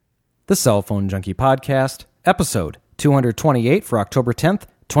the Cell Phone Junkie Podcast, episode 228 for October 10th,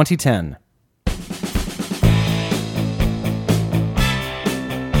 2010.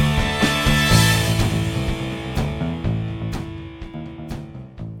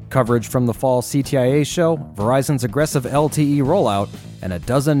 Coverage from the Fall CTIA show, Verizon's aggressive LTE rollout, and a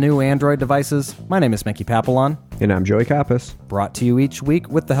dozen new Android devices. My name is Mickey Papillon. And I'm Joey Kappas. Brought to you each week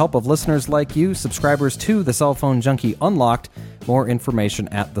with the help of listeners like you, subscribers to the Cell Phone Junkie Unlocked. More information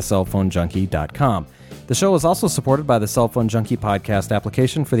at thecellphonejunkie.com. The show is also supported by the Cell Phone Junkie podcast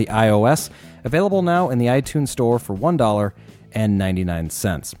application for the iOS, available now in the iTunes Store for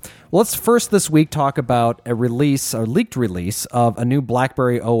 $1.99. Well, let's first this week talk about a leaked release of a new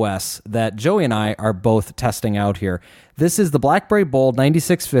BlackBerry OS that Joey and I are both testing out here. This is the BlackBerry Bold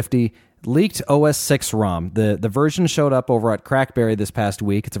 9650 leaked OS 6 ROM. The version showed up over at Crackberry this past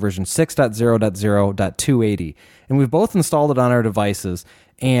week. It's a version 6.0.0.280. And we've both installed it on our devices.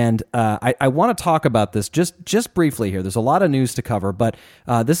 And I want to talk about this just briefly here. There's a lot of news to cover, but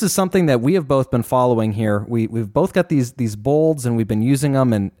this is something that we have both been following here. We've both got these Bolds, and we've been using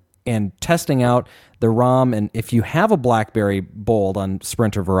them and testing out the ROM. And if you have a BlackBerry Bold on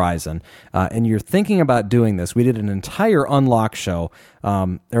Sprint or Verizon, and you're thinking about doing this, we did an entire unlock show,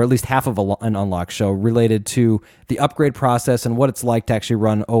 or at least half of an unlock show related to the upgrade process and what it's like to actually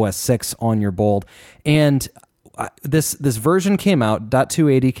run OS 6 on your Bold. And this version came out,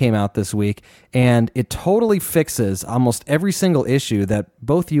 .280 came out this week, and it totally fixes almost every single issue that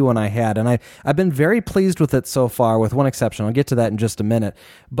both you and I had. And I've been very pleased with it so far, with one exception. I'll get to that in just a minute.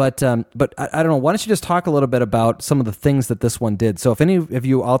 But I don't know, why don't you just talk a little bit about some of the things that this one did? So if any of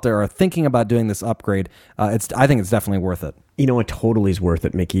you out there are thinking about doing this upgrade, I think it's definitely worth it. You know, it totally is worth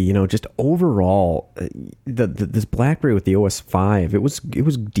it, Mickey. You know, just overall, this BlackBerry with the OS 5, it was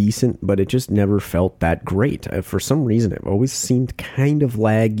decent, but it just never felt that great. For some reason, it always seemed kind of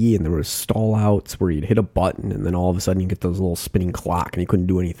laggy, and there were stall outs where you'd hit a button, and then all of a sudden you get those little spinning clock, and you couldn't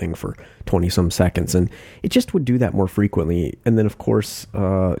do anything for 20-some seconds. And it just would do that more frequently. And then, of course,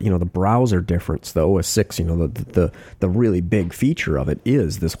 the browser difference, the OS 6, the really big feature of it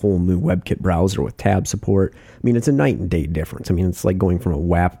is this whole new WebKit browser with tab support. I mean, it's a night and day difference. I mean, it's like going from a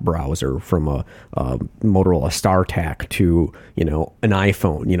WAP browser from a Motorola StarTAC to, an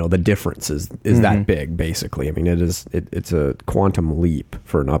iPhone. The difference is that big, basically. I mean, it's a quantum leap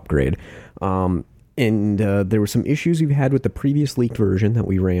for an upgrade. And there were some issues we've had with the previous leaked version that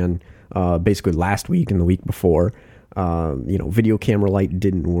we ran basically last week and the week before. Video camera light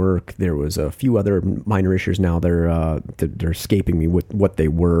didn't work. There was a few other minor issues. Now they're escaping me with what they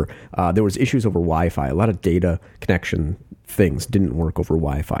were. There was issues over Wi-Fi. A lot of data connection things didn't work over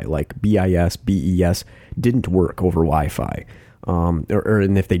Wi-Fi, like BIS, BES didn't work over Wi-Fi.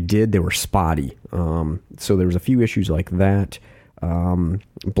 And if they did, they were spotty. So there was a few issues like that.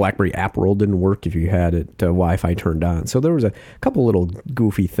 BlackBerry App Roll didn't work if you had it Wi-Fi turned on. So there was a couple little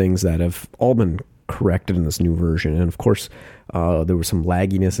goofy things that have all been corrected in this new version. And of course, there was some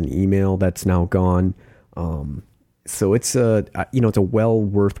lagginess in email that's now gone. So it's it's a well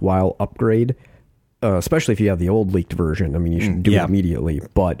worthwhile upgrade, especially if you have the old leaked version. I mean, you should do it immediately.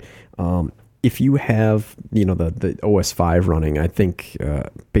 But if you have the OS 5 running, I think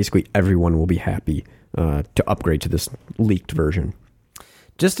basically everyone will be happy to upgrade to this leaked version.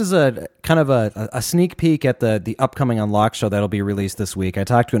 Just as a kind of a sneak peek at the upcoming Unlock show that'll be released this week, I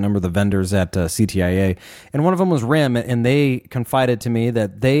talked to a number of the vendors at CTIA, and one of them was RIM, and they confided to me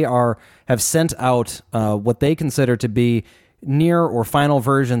that they have sent out what they consider to be near or final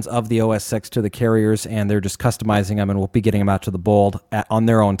versions of the OS 6 to the carriers, and they're just customizing them, and we'll be getting them out to the Bold on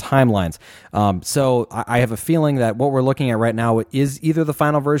their own timelines. So I have a feeling that what we're looking at right now is either the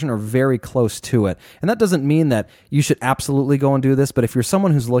final version or very close to it. And that doesn't mean that you should absolutely go and do this, but if you're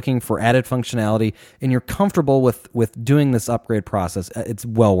someone who's looking for added functionality and you're comfortable with doing this upgrade process, it's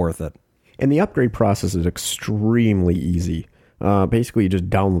well worth it. And the upgrade process is extremely easy. Basically, you just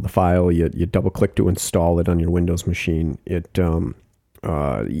download the file, you double-click to install it on your Windows machine. You don't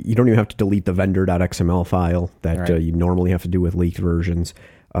even have to delete the vendor.xml file that you normally have to do with leaked versions.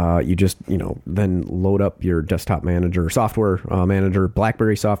 You just, then load up your desktop manager, software manager,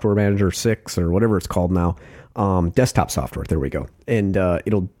 BlackBerry Software Manager 6, or whatever it's called now. Desktop software, there we go. And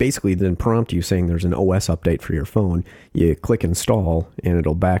it'll basically then prompt you saying there's an OS update for your phone. You click install, and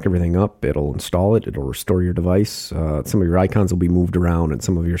it'll back everything up. It'll install it. It'll restore your device. Some of your icons will be moved around, and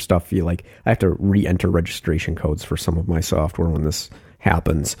some of your stuff, I have to re-enter registration codes for some of my software when this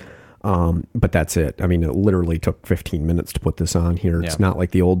happens. But that's it. I mean, it literally took 15 minutes to put this on here. It's not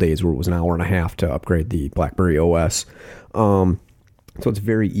like the old days where it was an hour and a half to upgrade the BlackBerry OS. So it's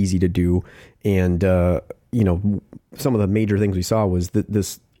very easy to do. And, some of the major things we saw was that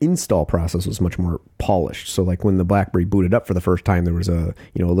this install process was much more polished. So like when the BlackBerry booted up for the first time, there was a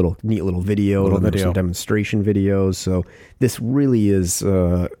little neat little video, some demonstration videos. So this really is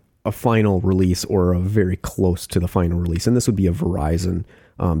a final release, or a very close to the final release, and this would be a Verizon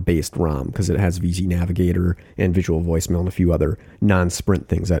based ROM, because it has VZ Navigator and visual voicemail and a few other non-Sprint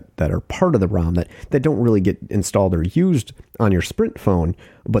things that are part of the ROM that don't really get installed or used on your Sprint phone,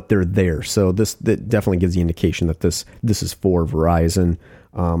 but they're there. So that definitely gives the indication that this is for Verizon,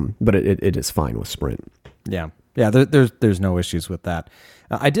 but it is fine with Sprint. Yeah. There's no issues with that.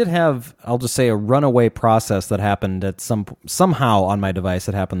 I did have, I'll just say, a runaway process that happened at somehow on my device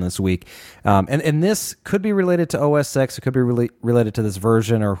that happened this week. And this could be related to OS 6. It could be related to this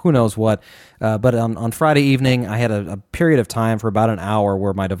version, or who knows what. But on Friday evening, I had a period of time for about an hour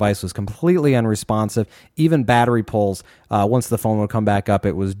where my device was completely unresponsive. Even battery pulls, once the phone would come back up,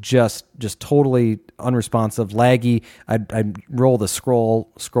 it was just totally unresponsive, laggy. I'd roll the scroll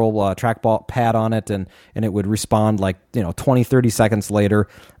trackball pad on it, and it would respond like 20, 30 seconds later.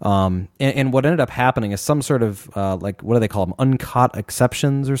 And what ended up happening is some sort of like, what do they call them, uncaught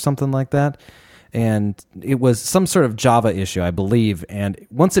exceptions or something like that. And it was some sort of Java issue, I believe. And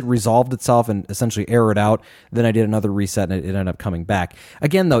once it resolved itself and essentially errored out, then I did another reset and it ended up coming back.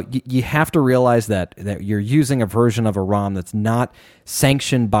 Again, though, you have to realize that you're using a version of a ROM that's not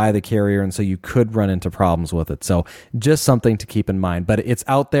sanctioned by the carrier, and so you could run into problems with it. So just something to keep in mind. But it's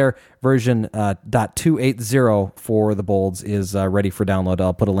out there. Version .280 for the Bolds is ready for download.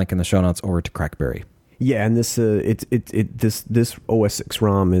 I'll put a link in the show notes over to Crackberry. Yeah, and this OS 6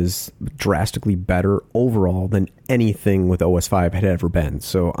 ROM is drastically better overall than anything with OS 5 had ever been.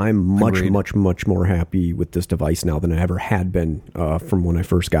 So I'm much more happy with this device now than I ever had been from when I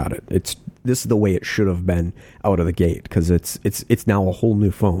first got it. This is the way it should have been out of the gate, because it's now a whole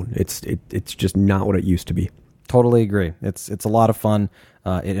new phone. It's just not what it used to be. Totally agree. It's a lot of fun.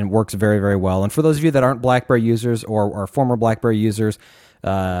 It works very, very well. And for those of you that aren't BlackBerry users or former BlackBerry users,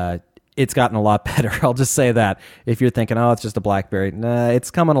 it's gotten a lot better. I'll just say that. If you're thinking, oh, it's just a BlackBerry, nah, it's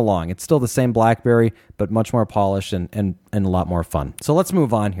coming along. It's still the same BlackBerry, but much more polished and a lot more fun. So let's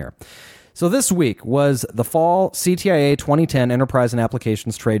move on here. So this week was the Fall CTIA 2010 Enterprise and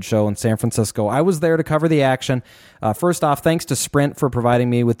Applications Trade Show in San Francisco. I was there to cover the action. First off, thanks to Sprint for providing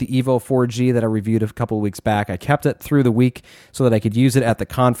me with the Evo 4G that I reviewed a couple of weeks back. I kept it through the week so that I could use it at the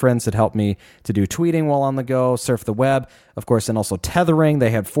conference. It helped me to do tweeting while on the go, surf the web, of course, and also tethering.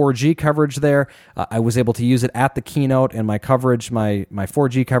 They had 4G coverage there. I was able to use it at the keynote, and my coverage, my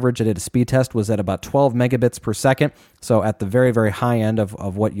 4G coverage, I did a speed test, was at about 12 megabits per second. So at the very, very high end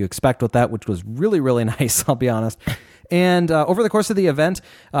of what you expect with that, which was really, really nice, I'll be honest. And over the course of the event,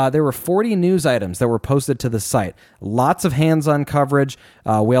 there were 40 news items that were posted to the site. Lots of hands-on coverage.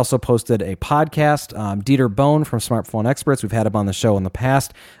 We also posted a podcast. Dieter Bohn from Smartphone Experts, we've had him on the show in the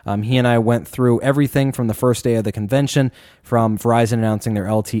past. He and I went through everything from the first day of the convention, from Verizon announcing their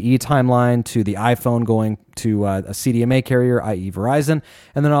LTE timeline to the iPhone going to a CDMA carrier, i.e. Verizon,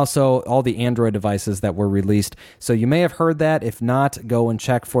 and then also all the Android devices that were released. So you may have heard that. If not, go and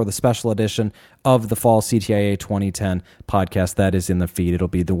check for the special edition of the Fall CTIA 2010 podcast. That is in the feed. It'll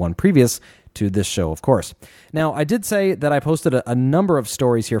be the one previous to this show, of course. Now, I did say that I posted a number of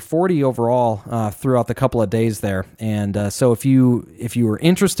stories here, 40 overall, throughout the couple of days there. And so if you were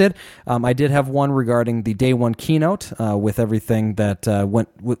interested, I did have one regarding the day one keynote with everything that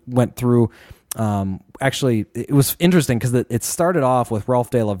went through. Actually, it was interesting because it started off with Ralph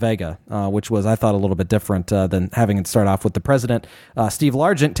de la Vega, which was, I thought, a little bit different than having it start off with the president, Steve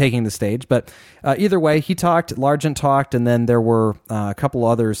Largent, taking the stage. But either way, he talked, Largent talked, and then there were a couple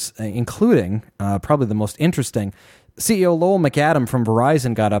others, including probably the most interesting. CEO Lowell McAdam from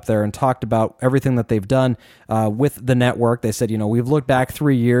Verizon got up there and talked about everything that they've done with the network. They said, we've looked back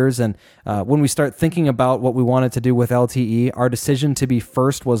 3 years, and when we start thinking about what we wanted to do with LTE, our decision to be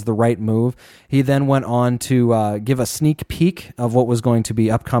first was the right move. He then went on to give a sneak peek of what was going to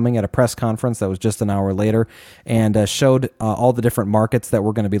be upcoming at a press conference that was just an hour later, and showed all the different markets that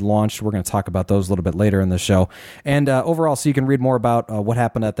were going to be launched. We're going to talk about those a little bit later in the show. And overall, so you can read more about what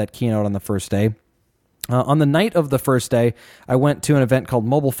happened at that keynote on the first day. On the night of the first day, I went to an event called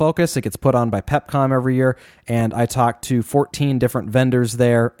Mobile Focus. It gets put on by Pepcom every year, and I talked to 14 different vendors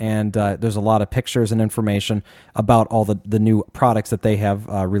there, and there's a lot of pictures and information about all the new products that they have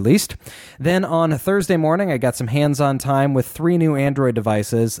released. Then on Thursday morning, I got some hands-on time with 3 new Android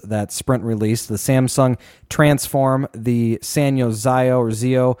devices that Sprint released, the Samsung Transform, the Sanyo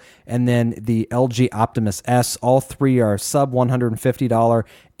Zio, and then the LG Optimus S. All 3 are sub $150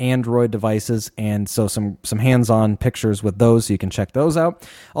 Android devices, and so some hands-on pictures with those, so you can check those out.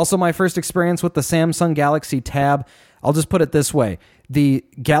 Also, my first experience with the Samsung Galaxy Tab. I'll just put it this way. The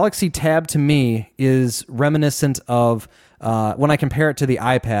Galaxy Tab to me is reminiscent of, when I compare it to the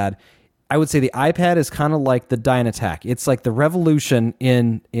iPad, I would say the iPad is kind of like the Dynatac. It's like the revolution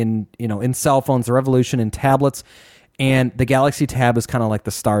in cell phones, the revolution in tablets. And the Galaxy Tab is kind of like the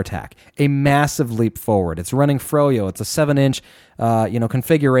StarTAC, a massive leap forward. It's running Froyo. It's a 7-inch,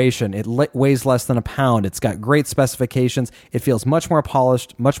 configuration. It weighs less than a pound. It's got great specifications. It feels much more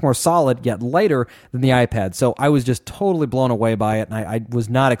polished, much more solid, yet lighter than the iPad. So I was just totally blown away by it, and I was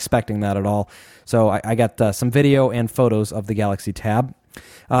not expecting that at all. So I got some video and photos of the Galaxy Tab.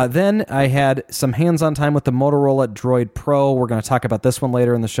 Then I had some hands-on time with the Motorola Droid Pro. We're going to talk about this one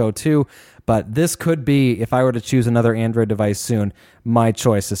later in the show too, but this could be, if I were to choose another Android device soon, my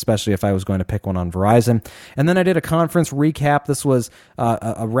choice, especially if I was going to pick one on Verizon. And then I did a conference recap. This was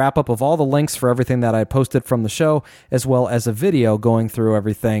a wrap-up of all the links for everything that I posted from the show, as well as a video going through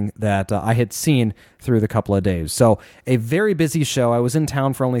everything that I had seen through the couple of days. So a very busy show. I was in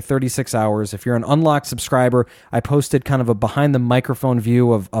town for only 36 hours. If you're an unlocked subscriber, I posted kind of a behind-the-microphone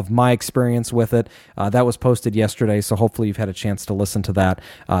view of my experience with it. That was posted yesterday, so hopefully you've had a chance to listen to that.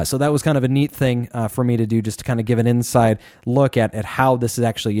 So that was kind of a neat thing for me to do, just to kind of give an inside look at how this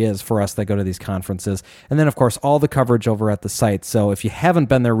actually is for us that go to these conferences. And then, of course, all the coverage over at the site. So if you haven't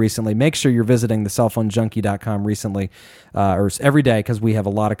been there recently, make sure you're visiting the cellphonejunkie.com recently, or every day, because we have a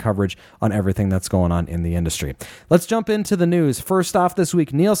lot of coverage on everything that's going on in the industry. Let's jump into the news. First off this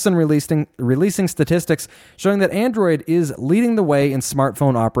week, Nielsen releasing statistics showing that Android is leading the way in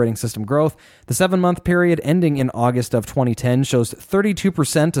smartphone operating system growth. The 7-month period ending in August of 2010 shows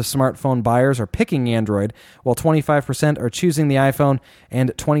 32% of smartphone buyers are picking Android, while 25% are choosing the iPhone,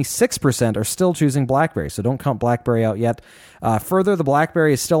 and 26% are still choosing BlackBerry. So don't count BlackBerry out yet. Further, the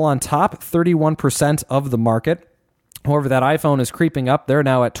BlackBerry is still on top, 31% of the market. However, that iPhone is creeping up. They're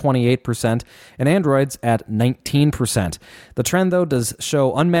now at 28%, and Android's at 19%. The trend, though, does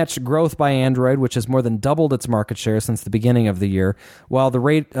show unmatched growth by Android, which has more than doubled its market share since the beginning of the year. While the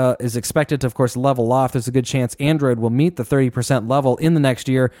rate is expected to, of course, level off, there's a good chance Android will meet the 30% level in the next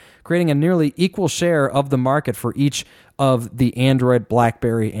year, creating a nearly equal share of the market for each of the Android,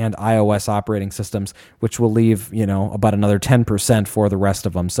 BlackBerry, and iOS operating systems, which will leave, about another 10% for the rest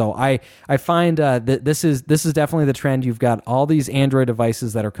of them. So I find that this is definitely the trend. You've got all these Android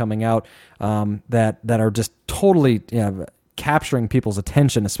devices that are coming out that are just totally capturing people's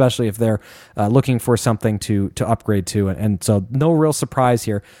attention, especially if they're looking for something to upgrade to. And so no real surprise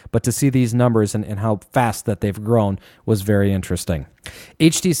here, but to see these numbers and how fast that they've grown was very interesting.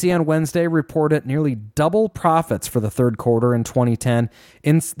 HTC on Wednesday reported nearly double profits for the third quarter in 2010.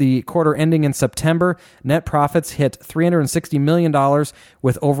 In the quarter ending in September, net profits hit $360 million,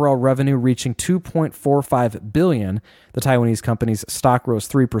 with overall revenue reaching $2.45 billion. The Taiwanese company's stock rose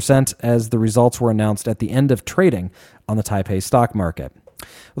 3% as the results were announced at the end of trading on the Taipei stock market.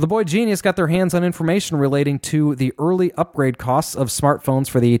 Well, the Boy Genius got their hands on information relating to the early upgrade costs of smartphones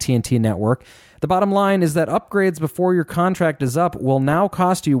for the AT&T network. The bottom line is that upgrades before your contract is up will now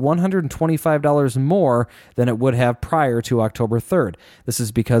cost you $125 more than it would have prior to October 3rd. This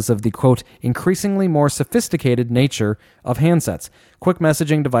is because of the, quote, increasingly more sophisticated nature of handsets. Quick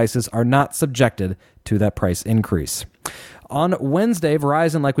messaging devices are not subjected to that price increase. On Wednesday,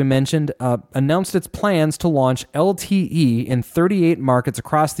 Verizon, like we mentioned, announced its plans to launch LTE in 38 markets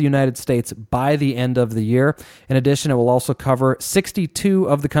across the United States by the end of the year. In addition, it will also cover 62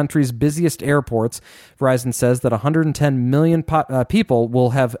 of the country's busiest airports. Verizon says that 110 million people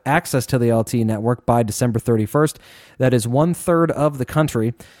will have access to the LTE network by December 31st. That is 1/3 of the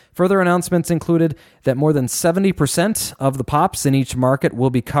country. Further announcements included that more than 70% of the POPs in each market will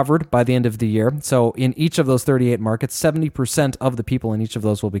be covered by the end of the year. So in each of those 38 markets, 70% of the people in each of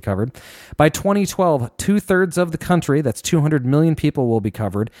those will be covered. By 2012, 2/3 of the country, that's 200 million people, will be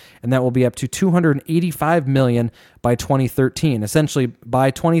covered, and that will be up to 285 million by 2013. Essentially,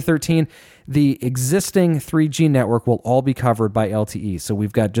 by 2013, the existing 3G network will all be covered by LTE. So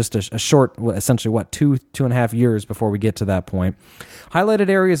we've got just a short, essentially, 2.5 years before we get to that point. Highlighted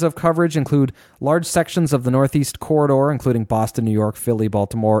areas of coverage include large sections of the Northeast Corridor, including Boston, New York, Philly,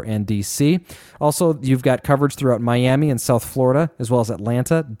 Baltimore, and D.C. Also, you've got coverage throughout Miami and South Florida, as well as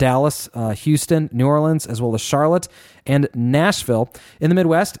Atlanta, Dallas, Houston, New Orleans, as well as Charlotte and Nashville. In the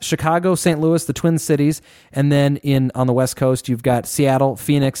Midwest, Chicago, St. Louis, the Twin Cities, and then on the West Coast, you've got Seattle,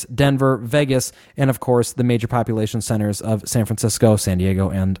 Phoenix, Denver, Vegas, and of course, the major population centers of San Francisco, San Diego,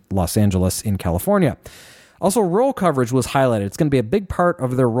 and Los Angeles in California. Also, rural coverage was highlighted. It's going to be a big part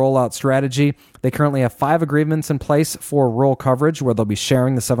of their rollout strategy. They currently have 5 agreements in place for rural coverage where they'll be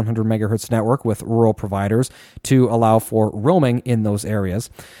sharing the 700 megahertz network with rural providers to allow for roaming in those areas.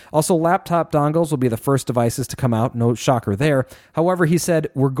 Also, laptop dongles will be the first devices to come out. No shocker there. However, he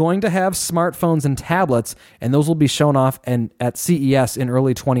said, we're going to have smartphones and tablets, and those will be shown off at CES in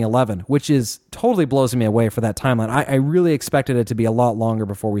early 2011, which is totally blows me away for that timeline. I really expected it to be a lot longer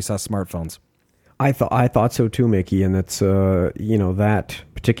before we saw smartphones. I thought so too, Mickey, and that's that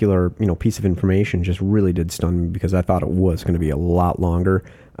particular piece of information just really did stun me because I thought it was going to be a lot longer,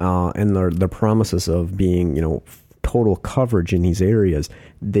 and the promises of being total coverage in these areas,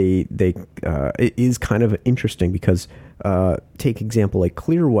 it is kind of interesting because take example like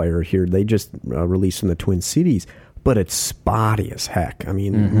Clearwire here, they just released in the Twin Cities, but it's spotty as heck. I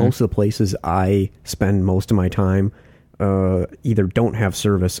mean, most of the places I spend most of my time either don't have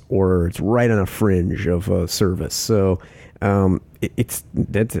service or it's right on a fringe of service. So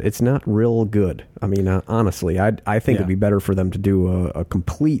it's not real good. I mean, honestly, I think it'd be better for them to do a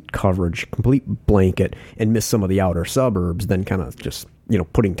complete coverage, complete blanket, and miss some of the outer suburbs than kind of just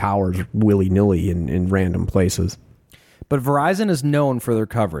putting towers willy-nilly in random places. But Verizon is known for their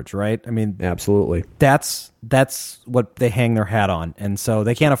coverage, right? I mean, absolutely. That's what they hang their hat on, and so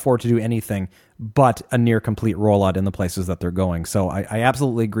they can't afford to do anything but a near complete rollout in the places that they're going. So I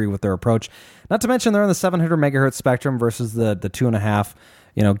absolutely agree with their approach. Not to mention they're in the 700 megahertz spectrum versus the 2.5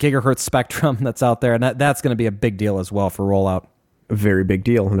 gigahertz spectrum that's out there, and that's going to be a big deal as well for rollout. A very big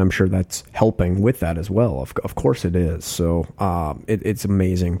deal, and I'm sure that's helping with that as well. Of course it is. So it's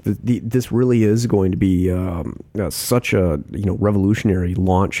amazing. This really is going to be such a revolutionary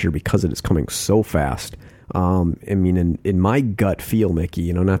launch here because it is coming so fast. I mean, in my gut feel,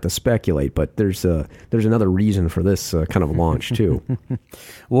 Mickey, not to speculate, but there's another reason for this kind of launch too.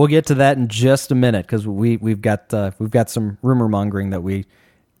 We'll get to that in just a minute because we've got some rumor mongering that we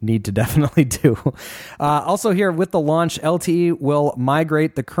need to definitely do. Also here with the launch, LTE will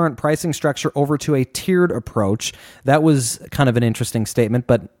migrate the current pricing structure over to a tiered approach. That was kind of an interesting statement,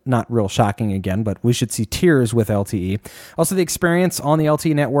 but not real shocking again, but we should see tiers with LTE. Also, the experience on the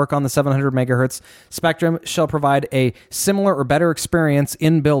LTE network on the 700 megahertz spectrum shall provide a similar or better experience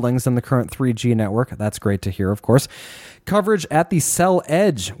in buildings than the current 3G network. That's great to hear, of course. Coverage at the cell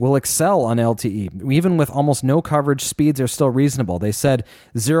edge will excel on LTE. Even with almost no coverage, speeds are still reasonable. They said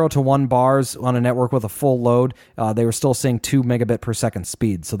 0 to 1 bars on a network with a full load. They were still seeing 2 megabit per second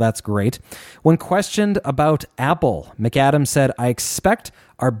speed, so that's great. When questioned about Apple, McAdams said, I expect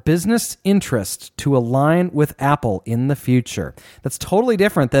our business interest to align with Apple in the future. That's totally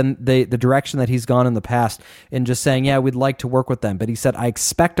different than the direction that he's gone in the past in just saying, yeah, we'd like to work with them. But he said, I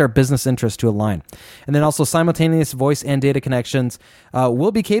expect our business interest to align. And then also simultaneous voice and data connections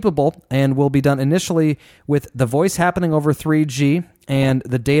will be capable and will be done initially with the voice happening over 3G and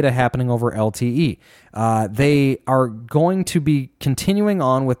the data happening over LTE. They are going to be continuing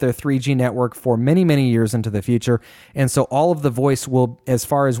on with their 3G network for many, many years into the future. And so all of the voice will, as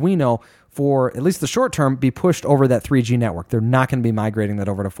far as we know, for at least the short term, be pushed over that 3G network. They're not going to be migrating that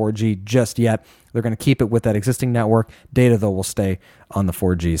over to 4G just yet. They're going to keep it with that existing network. Data, though, will stay on the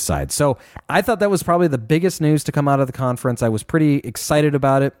 4G side. So I thought that was probably the biggest news to come out of the conference. I was pretty excited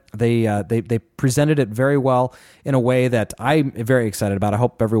about it. They presented it very well in a way that I'm very excited about. I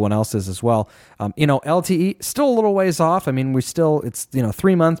hope everyone else is as well. LTE still a little ways off. I mean, it's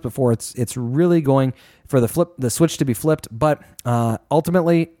 3 months before it's really going for the switch to be flipped. But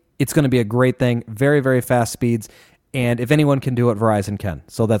ultimately, it's going to be a great thing. Very, very fast speeds. And if anyone can do it, Verizon can.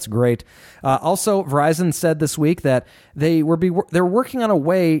 So that's great. Also, Verizon said this week that they're working on a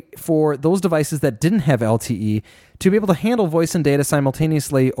way for those devices that didn't have LTE to be able to handle voice and data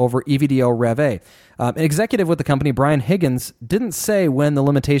simultaneously over EVDO Rev A. An executive with the company, Brian Higgins, didn't say when the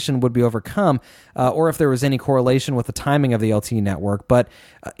limitation would be overcome or if there was any correlation with the timing of the LTE network, but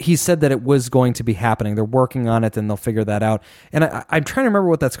he said that it was going to be happening. They're working on it, and they'll figure that out. And I'm trying to remember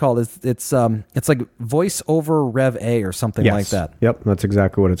what that's called. It's like voice over Rev A or something like that. Yep, that's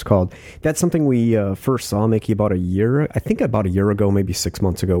exactly what it's called. That's something we first saw, Mickey, about a year ago, maybe 6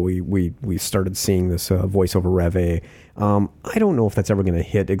 months ago, we started seeing this voice over Rev A. I don't know if that's ever going to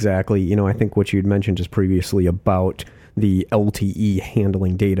hit exactly. I think what you'd mentioned just previously about the LTE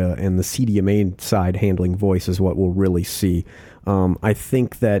handling data and the CDMA side handling voice is what we'll really see. I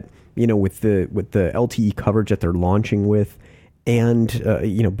think that, with the LTE coverage that they're launching with, and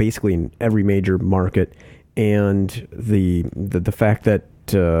basically in every major market, and the fact that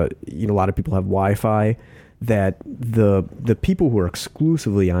a lot of people have Wi-Fi, that the people who are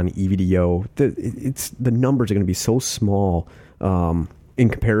exclusively on EVDO, the numbers are going to be so small. in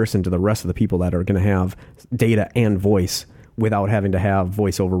comparison to the rest of the people that are going to have data and voice without having to have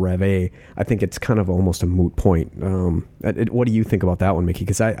voice over Rev A, I think it's kind of almost a moot point. What do you think about that one, Mickey?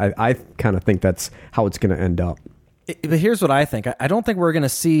 Because I kind of think that's how it's going to end up. But here's what I think. I don't think we're going to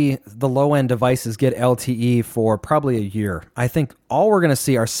see the low-end devices get LTE for probably a year. I think all we're going to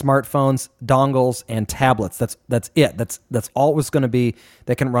see are smartphones, dongles, and tablets. That's it. That's all it's going to be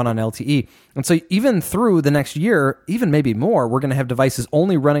that can run on LTE. And so even through the next year, even maybe more, we're going to have devices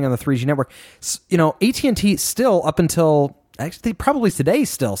only running on the 3G network. AT&T still up until... Actually, they probably today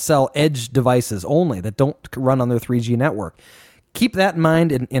still sell edge devices only that don't run on their 3G network. Keep that in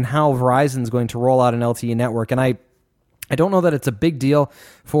mind in how Verizon is going to roll out an LTE network. And I don't know that it's a big deal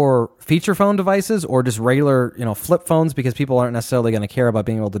for feature phone devices or just regular, flip phones, because people aren't necessarily going to care about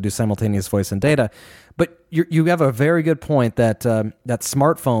being able to do simultaneous voice and data. But you have a very good point that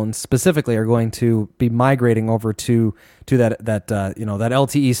smartphones specifically are going to be migrating over to that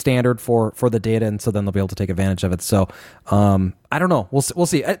LTE standard for the data, and so then they'll be able to take advantage of it. So I don't know. We'll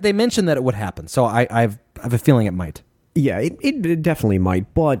see. They mentioned that it would happen, so I have a feeling it might. Yeah, it definitely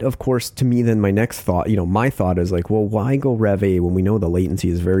might. But, of course, to me, then my next thought, my thought is like, well, why go Rev A when we know the latency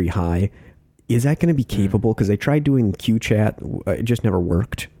is very high? Is that going to be capable? Because they tried doing QChat. It just never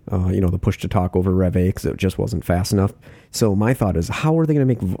worked. The push-to-talk over Rev A because it just wasn't fast enough. So my thought is, how are they going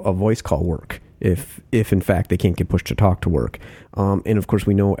to make a voice call work if in fact, they can't get push-to-talk to work? And, of course,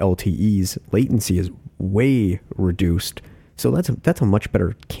 we know LTE's latency is way reduced. So that's a much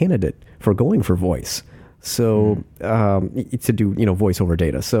better candidate for going for voice. So to do voice over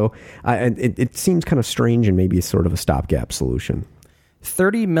data. So it seems kind of strange and maybe sort of a stopgap solution.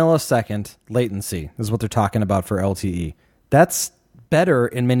 30 millisecond latency is what they're talking about for LTE. That's better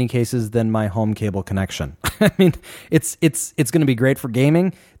in many cases than my home cable connection. I mean, it's going to be great for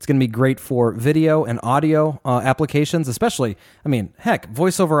gaming. It's going to be great for video and audio applications, especially. I mean, heck,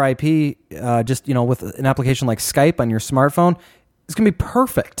 voice over IP, with an application like Skype on your smartphone. It's going to be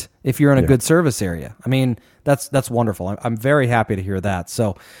perfect if you're in a good service area. I mean, that's wonderful. I'm very happy to hear that.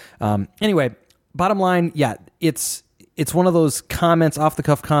 So anyway, bottom line, it's one of those comments,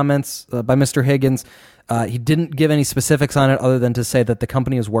 off-the-cuff comments by Mr. Higgins. He didn't give any specifics on it other than to say that the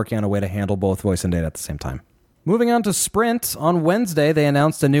company is working on a way to handle both voice and data at the same time. Moving on to Sprint, on Wednesday, they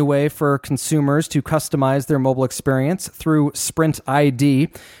announced a new way for consumers to customize their mobile experience through Sprint ID.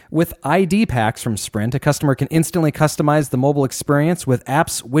 With ID packs from Sprint, a customer can instantly customize the mobile experience with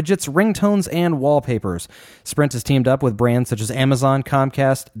apps, widgets, ringtones, and wallpapers. Sprint has teamed up with brands such as Amazon,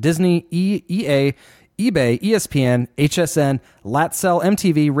 Comcast, Disney, EA, eBay, ESPN, HSN, Latcell,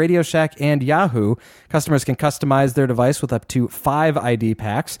 MTV, Radio Shack, and Yahoo. Customers can customize their device with up to 5 ID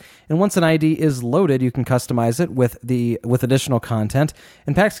packs, and once an ID is loaded, you can customize it with additional content,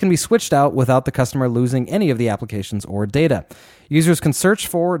 and packs can be switched out without the customer losing any of the applications or data. Users can search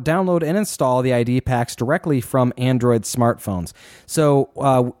for, download, and install the ID packs directly from Android smartphones.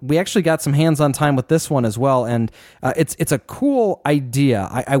 So we actually got some hands-on time with this one as well, and it's a cool idea.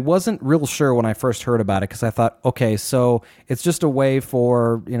 I wasn't real sure when I first heard about it because I thought, okay, so it's just a way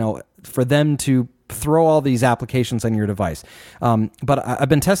for them to throw all these applications on your device. But I've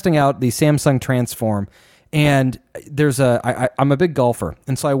been testing out the Samsung Transform. And I'm a big golfer,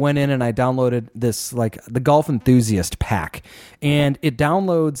 and so I went in and I downloaded this, the Golf Enthusiast pack, and it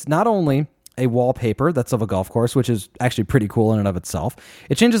downloads not only a wallpaper that's of a golf course, which is actually pretty cool in and of itself.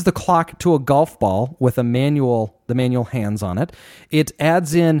 It changes the clock to a golf ball with the manual hands on it. It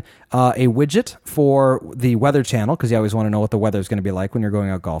adds in a widget for the Weather Channel, because you always want to know what the weather is going to be like when you're going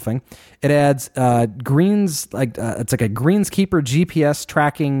out golfing. It adds greens, it's like a greenskeeper GPS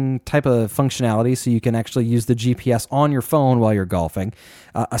tracking type of functionality, so you can actually use the GPS on your phone while you're golfing.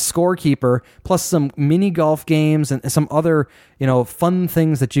 A scorekeeper, plus some mini golf games and some other fun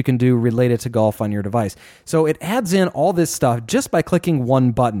things that you can do related to golf on your device. So it adds in all this stuff just by clicking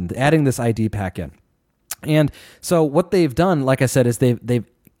one button, adding this ID pack in. And so what they've done, like I said, is they've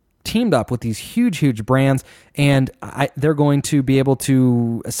teamed up with these huge brands, and they're going to be able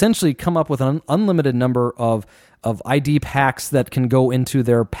to essentially come up with an unlimited number of ID packs that can go into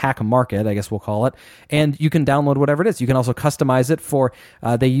their pack market, I guess we'll call it, and you can download whatever it is. You can also customize it for,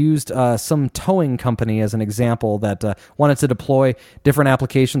 they used some towing company as an example that wanted to deploy different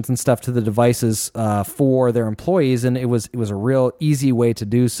applications and stuff to the devices for their employees, and it was a real easy way to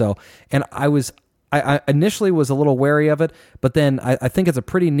do so. And I initially was a little wary of it, but then I think it's a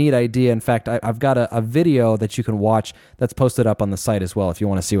pretty neat idea. In fact, I've got a video that you can watch that's posted up on the site as well if you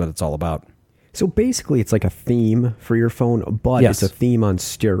want to see what it's all about. So basically, it's like a theme for your phone, but Yes. it's a theme on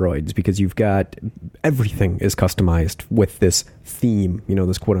steroids because you've got everything is customized with this theme,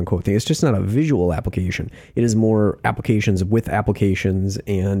 this quote unquote thing. It's just not a visual application. It is more applications with applications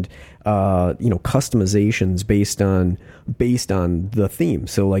and, customizations based on the theme.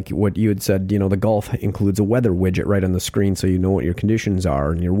 So like what you had said, the Golf includes a weather widget right on the screen so you know what your conditions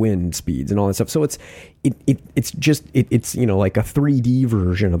are and your wind speeds and all that stuff. So it's like a 3D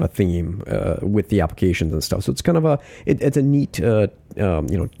version of a theme with the applications and stuff. So it's kind of it's a neat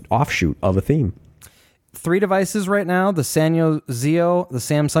offshoot of a theme. 3 devices right now, the Sanyo Zio, the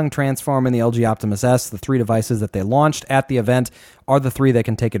Samsung Transform, and the LG Optimus S. The 3 devices that they launched at the event are the 3 that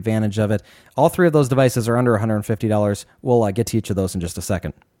can take advantage of it. All 3 of those devices are under $150. We'll get to each of those in just a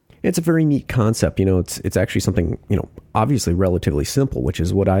second. It's a very neat concept. It's actually something, obviously relatively simple, which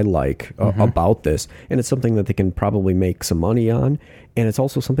is what I like about this. And it's something that they can probably make some money on. And it's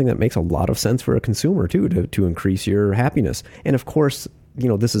also something that makes a lot of sense for a consumer, too, to increase your happiness. And of course,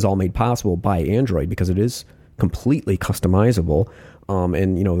 this is all made possible by Android because it is completely customizable.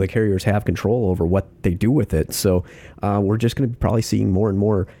 And the carriers have control over what they do with it. So we're just going to be probably seeing more and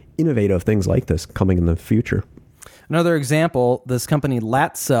more innovative things like this coming in the future. Another example, this company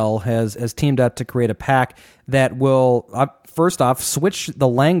Latcell has teamed up to create a pack that will, first off, switch the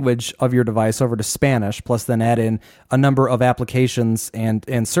language of your device over to Spanish, plus then add in a number of applications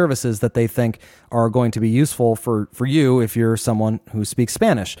and services that they think are going to be useful for you if you're someone who speaks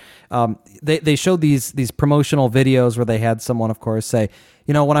Spanish. They showed these promotional videos where they had someone, of course, say,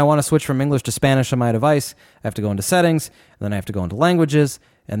 when I want to switch from English to Spanish on my device, I have to go into settings, and then I have to go into languages,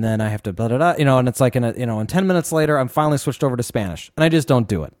 and then I have to and it's like in 10 minutes later, I'm finally switched over to Spanish, and I just don't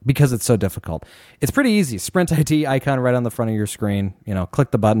do it because it's so difficult. It's pretty easy. Sprint ID icon right on the front of your screen,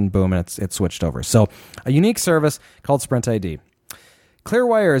 click the button, boom, and it's switched over. So a unique service called Sprint ID.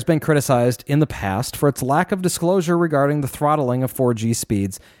 Clearwire has been criticized in the past for its lack of disclosure regarding the throttling of 4G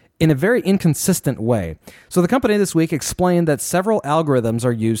speeds in a very inconsistent way. So the company this week explained that several algorithms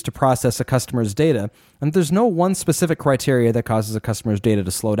are used to process a customer's data, and there's no one specific criteria that causes a customer's data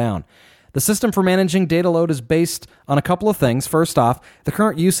to slow down. The system for managing data load is based on a couple of things. First off, the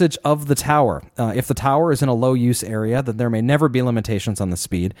current usage of the tower. If the tower is in a low-use area, then there may never be limitations on the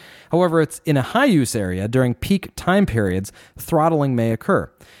speed. However, it's in a high-use area during peak time periods, throttling may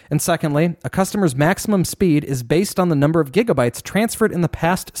occur. And secondly, a customer's maximum speed is based on the number of gigabytes transferred in the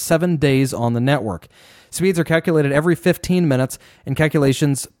past 7 days on the network. Speeds are calculated every 15 minutes, and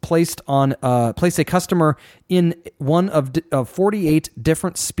calculations place a customer in one of 48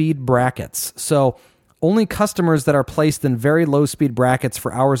 different speed brackets. So only customers that are placed in very low speed brackets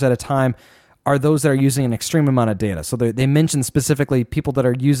for hours at a time are those that are using an extreme amount of data. So they mention specifically people that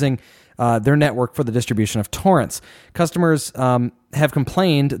are using their network for the distribution of torrents. Customers have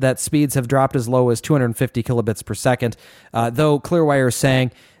complained that speeds have dropped as low as 250 kilobits per second, though Clearwire is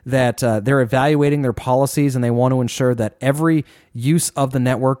saying that they're evaluating their policies and they want to ensure that every use of the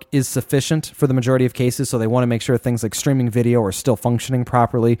network is sufficient for the majority of cases. So they want to make sure things like streaming video are still functioning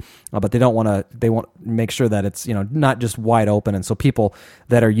properly, but they want to make sure that it's not just wide open. And so people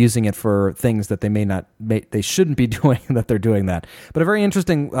that are using it for things that they shouldn't be doing, that they're doing that. But a very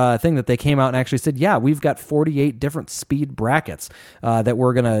interesting thing that they came out and actually said, yeah, we've got 48 different speed brackets that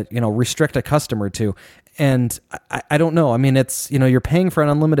we're going to restrict a customer to. And I don't know. I mean, it's, you're paying for an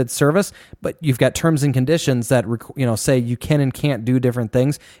unlimited service, but you've got terms and conditions that, say you can and can't do different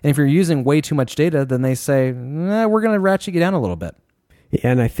things. And if you're using way too much data, then they say, we're going to ratchet you down a little bit.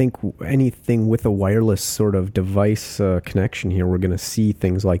 Yeah, and I think anything with a wireless sort of device connection here, we're going to see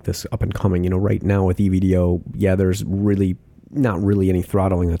things like this up and coming. Right now with eVideo, there's really not really any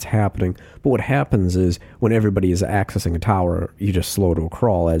throttling that's happening. But what happens is when everybody is accessing a tower, you just slow to a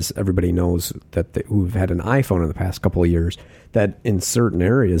crawl, as everybody knows who've had an iPhone in the past couple of years, that in certain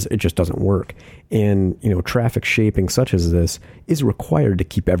areas it just doesn't work. And, traffic shaping such as this is required to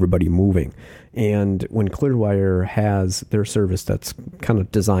keep everybody moving. And when Clearwire has their service that's kind of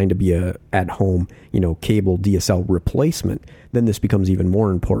designed to be a at-home, cable DSL replacement, then this becomes even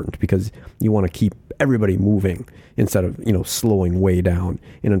more important because you want to keep everybody moving instead of, slowing way down.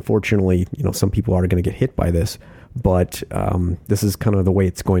 And unfortunately, some people are going to get hit by this, but this is kind of the way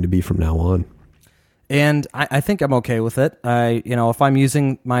it's going to be from now on. And I think I'm okay with it. If I'm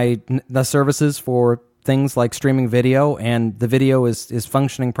using the services for things like streaming video and the video is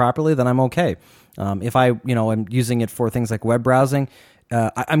functioning properly, then I'm okay. If I'm using it for things like web browsing,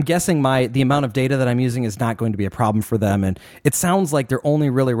 I'm guessing the amount of data that I'm using is not going to be a problem for them. And it sounds like they're only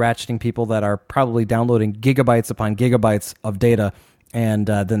really ratcheting people that are probably downloading gigabytes upon gigabytes of data. And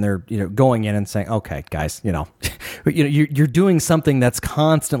then they're going in and saying, okay, guys, you're doing something that's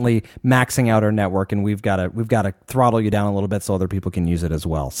constantly maxing out our network, and we've got to throttle you down a little bit so other people can use it as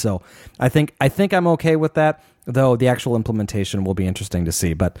well. So I think I'm okay with that, though the actual implementation will be interesting to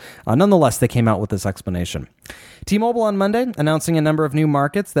see. But nonetheless, they came out with this explanation. T-Mobile on Monday announcing a number of new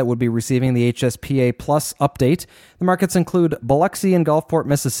markets that would be receiving the HSPA Plus update. The markets include Biloxi and Gulfport,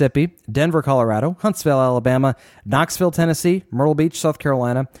 Mississippi, Denver, Colorado, Huntsville, Alabama, Knoxville, Tennessee, Myrtle Beach, South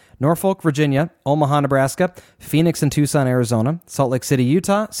Carolina, Norfolk, Virginia, Omaha, Nebraska, Phoenix and Tucson, Arizona, Salt Lake City,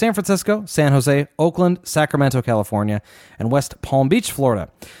 Utah, San Francisco, San Jose, Oakland, Sacramento, California, and West Palm Beach, Florida.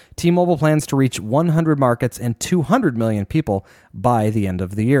 T-Mobile plans to reach 100 markets and 200 million people by the end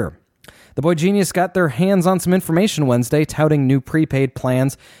of the year. The Boy Genius got their hands on some information Wednesday touting new prepaid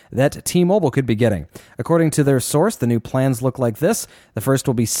plans that T-Mobile could be getting. According to their source, the new plans look like this. The first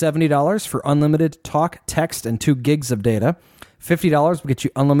will be $70 for unlimited talk, text, and 2 gigs of data. $50 will get you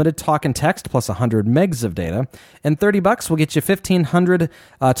unlimited talk and text plus 100 megs of data, and $30 will get you 1,500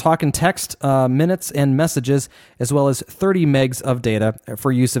 talk and text minutes and messages, as well as 30 megs of data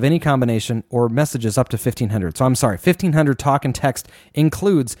for use of any combination or messages up to 1,500. So I'm sorry, 1,500 talk and text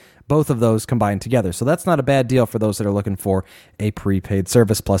includes both of those combined together. So that's not a bad deal for those that are looking for a prepaid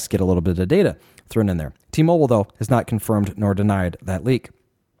service plus get a little bit of data thrown in there. T-Mobile, though, has not confirmed nor denied that leak.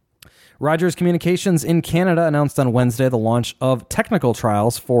 Rogers Communications in Canada announced on Wednesday the launch of technical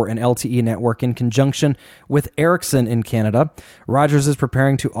trials for an LTE network in conjunction with Ericsson in Canada. Rogers is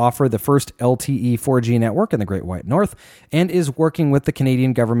preparing to offer the first LTE 4G network in the Great White North and is working with the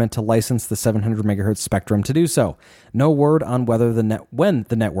Canadian government to license the 700 megahertz spectrum to do so. No word on whether when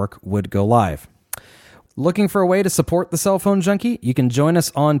the network would go live. Looking for a way to support the Cell Phone Junkie? You can join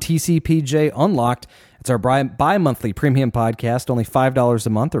us on TCPJ Unlocked. It's our bi-monthly premium podcast, only $5 a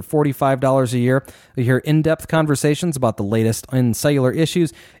month or $45 a year. You hear in-depth conversations about the latest in cellular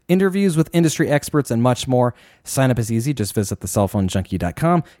issues, interviews with industry experts, and much more. Sign up is easy. Just visit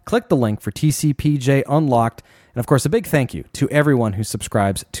thecellphonejunkie.com. Click the link for TCPJ Unlocked. And, of course, a big thank you to everyone who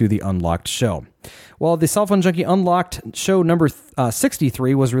subscribes to the Unlocked show. Well, the Cell Phone Junkie Unlocked show number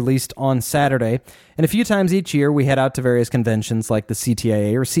 63 was released on Saturday, and a few times each year we head out to various conventions like the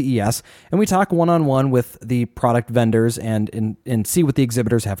CTIA or CES, and we talk one-on-one with the product vendors and see what the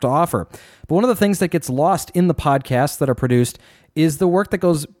exhibitors have to offer. But one of the things that gets lost in the podcasts that are produced is the work that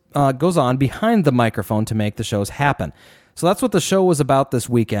goes on behind the microphone to make the shows happen. So that's what the show was about this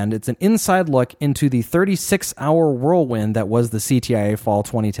weekend. It's an inside look into the 36-hour whirlwind that was the CTIA Fall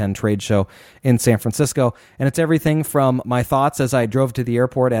 2010 trade show in San Francisco. And it's everything from my thoughts as I drove to the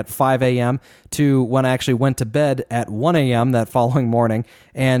airport at 5 a.m. to when I actually went to bed at 1 a.m. that following morning.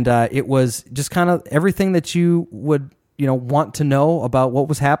 And it was just kind of everything that you would want to know about what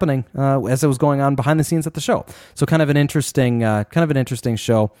was happening as it was going on behind the scenes at the show. So kind of an interesting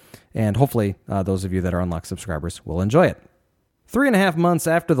show, and hopefully those of you that are Unlocked subscribers will enjoy it. 3.5 months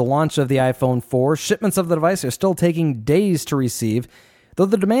after the launch of the iPhone 4, shipments of the device are still taking days to receive, though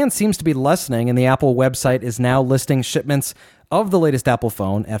the demand seems to be lessening, and the Apple website is now listing shipments of the latest Apple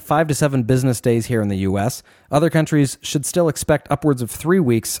phone at 5 to 7 business days here in the U.S. Other countries should still expect upwards of 3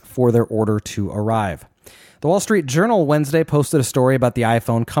 weeks for their order to arrive. The Wall Street Journal Wednesday posted a story about the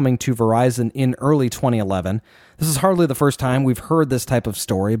iPhone coming to Verizon in early 2011. This is hardly the first time we've heard this type of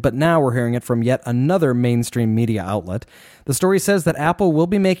story, but now we're hearing it from yet another mainstream media outlet. The story says that Apple will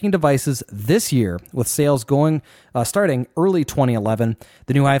be making devices this year, with sales starting early 2011.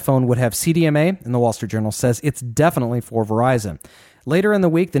 The new iPhone would have CDMA, and the Wall Street Journal says it's definitely for Verizon. Later in the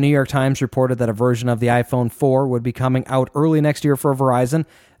week, the New York Times reported that a version of the iPhone 4 would be coming out early next year for Verizon.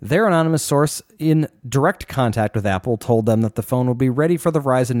 Their anonymous source in direct contact with Apple told them that the phone will be ready for the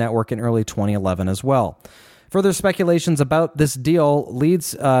Verizon network in early 2011 as well. Further speculations about this deal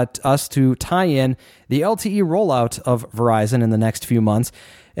leads us to tie in the LTE rollout of Verizon in the next few months,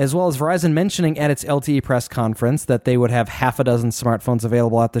 as well as Verizon mentioning at its LTE press conference that they would have half a dozen smartphones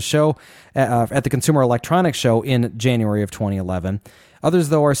available at the show, at the Consumer Electronics Show in January of 2011. Others,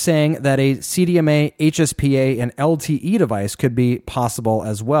 though, are saying that a CDMA, HSPA, and LTE device could be possible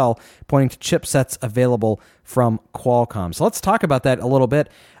as well, pointing to chipsets available from Qualcomm. So let's talk about that a little bit.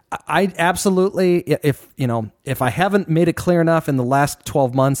 I absolutely, if I haven't made it clear enough in the last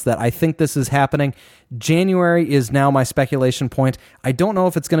 12 months that I think this is happening, January is now my speculation point. I don't know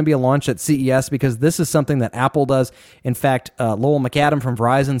if it's going to be a launch at CES because this is something that Apple does. In fact, Lowell McAdam from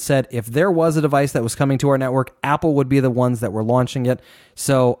Verizon said if there was a device that was coming to our network, Apple would be the ones that were launching it.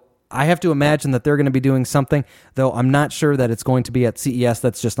 So I have to imagine that they're going to be doing something, though I'm not sure that it's going to be at CES.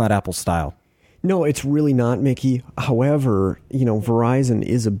 That's just not Apple's style. No, it's really not, Mickey. However, Verizon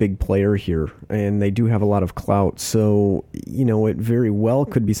is a big player here, and they do have a lot of clout. So, it very well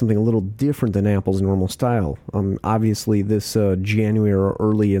could be something a little different than Apple's normal style. Obviously, this January or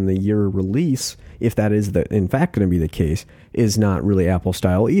early in the year release, if that is in fact going to be the case, is not really Apple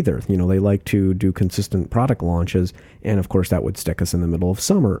style either. They like to do consistent product launches, and of course, that would stick us in the middle of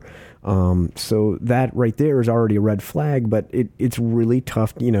summer. So that right there is already a red flag, but it's really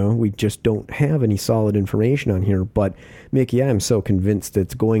tough. We just don't have any solid information on here. But Mickey, I'm so convinced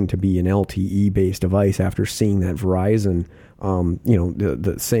it's going to be an LTE based device after seeing that Verizon,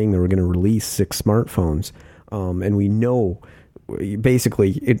 saying they were going to release 6 smartphones. And we know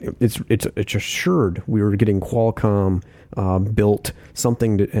basically it's assured we were getting Qualcomm built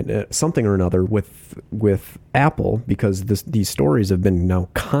something or another with Apple, because these stories have been now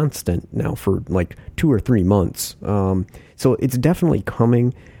constant now for like 2 or 3 months. So it's definitely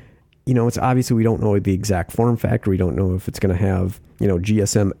coming. It's obviously we don't know the exact form factor. We don't know if it's going to have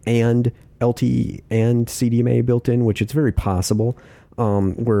GSM and LTE and CDMA built in, which it's very possible.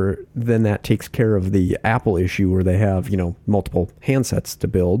 Where then that takes care of the Apple issue where they have, multiple handsets to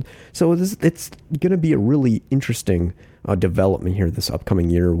build. So it's going to be a really interesting development here this upcoming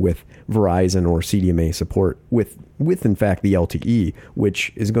year with Verizon or CDMA support with in fact the LTE,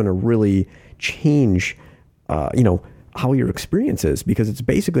 which is going to really change, how your experience is, because it's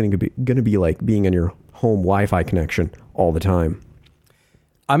basically going to be like being in your home Wi-Fi connection all the time.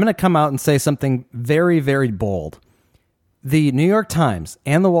 I'm going to come out and say something very, very bold. The New York Times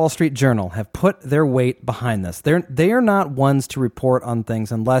and the Wall Street Journal have put their weight behind this. They are not ones to report on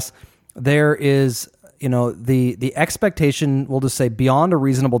things unless there is, the expectation, we'll just say beyond a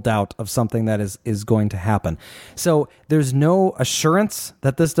reasonable doubt of something that is going to happen. So there's no assurance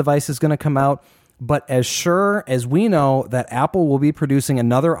that this device is going to come out, but as sure as we know that Apple will be producing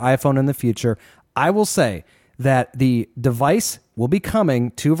another iPhone in the future, I will say that the device will be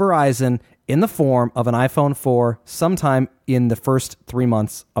coming to Verizon in the form of an iPhone 4 sometime in the first 3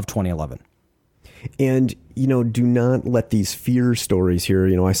 months of 2011. And, do not let these fear stories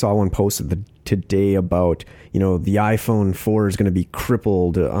here. I saw one posted today about, the iPhone 4 is going to be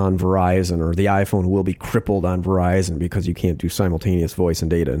crippled on Verizon, or the iPhone will be crippled on Verizon because you can't do simultaneous voice and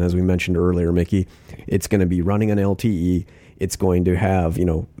data. And as we mentioned earlier, Mickey, it's going to be running on LTE. It's going to have,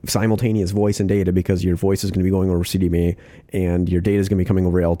 simultaneous voice and data because your voice is going to be going over CDMA and your data is going to be coming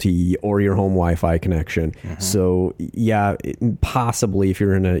over LTE or your home Wi-Fi connection. Mm-hmm. So, yeah, possibly if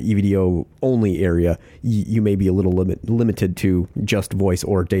you're in an EVDO only area, you may be a little limited to just voice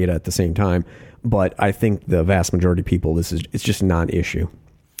or data at the same time. But I think the vast majority of people, it's just not an issue.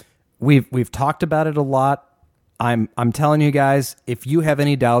 We've talked about it a lot. I'm telling you guys, if you have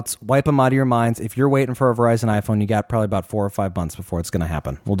any doubts, wipe them out of your minds. If you're waiting for a Verizon iPhone, you got probably about 4 or 5 months before it's going to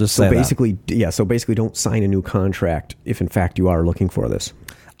happen. We'll just say that. So basically don't sign a new contract if in fact you are looking for this.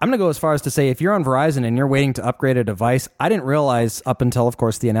 I'm going to go as far as to say if you're on Verizon and you're waiting to upgrade a device, I didn't realize up until, of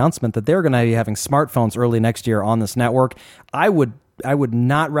course, the announcement that they're going to be having smartphones early next year on this network. I would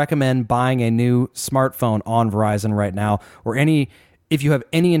not recommend buying a new smartphone on Verizon right now, or if you have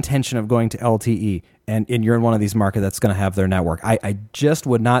any intention of going to LTE and you're in one of these markets that's going to have their network. I just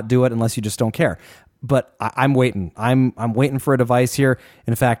would not do it unless you just don't care. But I'm waiting. I'm waiting for a device here.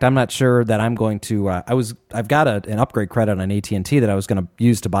 In fact, I'm not sure that I'm going to. I've got an upgrade credit on AT&T that I was going to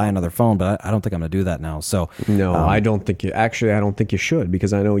use to buy another phone, but I don't think I'm going to do that now. So no, I don't think you. Actually, I don't think you should,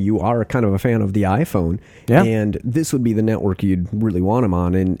 because I know you are kind of a fan of the iPhone, and this would be the network you'd really want them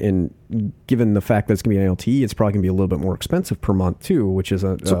on. And given the fact that it's going to be an LTE, it's probably going to be a little bit more expensive per month too, which is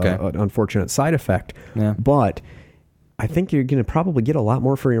an unfortunate side effect. Yeah. But I think you're going to probably get a lot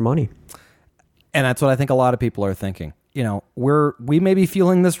more for your money. And that's what I think a lot of people are thinking. We may be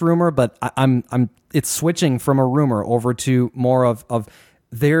feeling this rumor, but it's switching from a rumor over to more of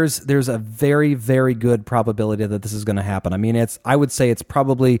there's a very, very good probability that this is going to happen. I mean, I would say it's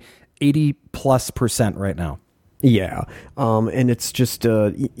probably 80+% right now. Yeah. And it's just,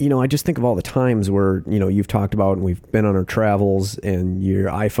 I just think of all the times where, you've talked about, and we've been on our travels, and your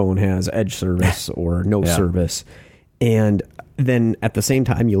iPhone has edge service or no service. And then at the same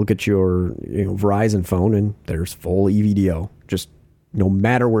time, you look at your Verizon phone and there's full EVDO, just no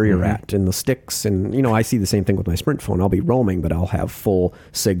matter where you're at in the sticks. And, I see the same thing with my Sprint phone. I'll be roaming, but I'll have full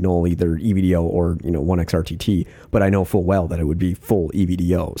signal, either EVDO or, 1X RTT. But I know full well that it would be full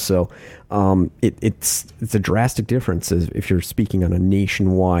EVDO. So it's a drastic difference if you're speaking on a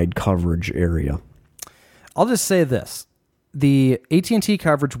nationwide coverage area. I'll just say this. The AT&T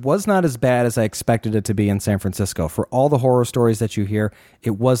coverage was not as bad as I expected it to be in San Francisco. For all the horror stories that you hear,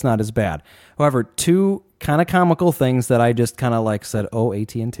 it was not as bad. However, two kind of comical things that I just kind of said, oh,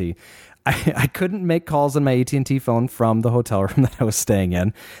 AT&T. I couldn't make calls on my AT&T phone from the hotel room that I was staying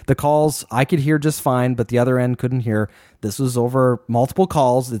in. The calls I could hear just fine, but the other end couldn't hear. This was over multiple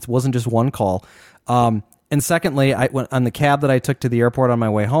calls. It wasn't just one call. And secondly, I went on the cab that I took to the airport on my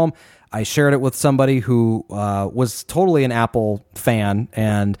way home. I shared it with somebody who was totally an Apple fan,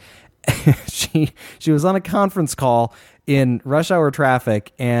 and she was on a conference call in rush hour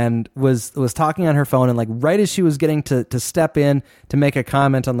traffic and was talking on her phone, and like right as she was getting to step in to make a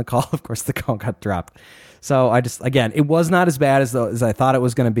comment on the call, of course the call got dropped. So it was not as bad as I thought it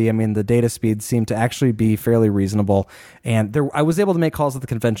was going to be. I mean, the data speed seemed to actually be fairly reasonable, and I was able to make calls at the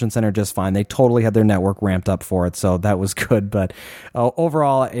convention center just fine. They totally had their network ramped up for it, so that was good. But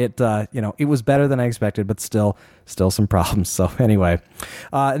overall, it was better than I expected, but still some problems. So anyway,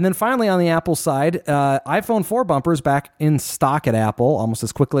 and then finally on the Apple side, iPhone 4 bumpers back in stock at Apple almost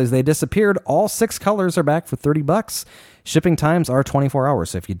as quickly as they disappeared. All 6 colors are back for $30. Shipping times are 24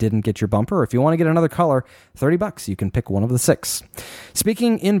 hours. So if you didn't get your bumper, or if you want to get another color, $30. You can pick one of the 6.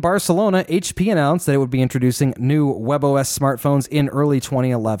 Speaking in Barcelona, HP announced that it would be introducing new WebOS smartphones in early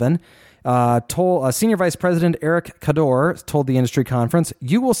 2011. Senior Vice President Eric Cador told the industry conference,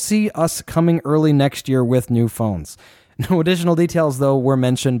 "You will see us coming early next year with new phones." No additional details, though, were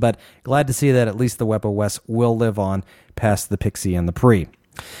mentioned, but glad to see that at least the WebOS will live on past the Pixie and the Pre.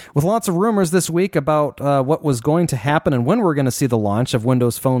 With lots of rumors this week about what was going to happen and when we're going to see the launch of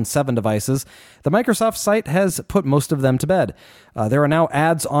Windows Phone 7 devices, the Microsoft site has put most of them to bed. There are now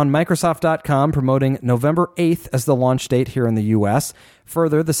ads on Microsoft.com promoting November 8th as the launch date here in the U.S.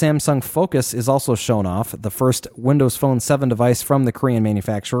 Further, the Samsung Focus is also shown off. The first Windows Phone 7 device from the Korean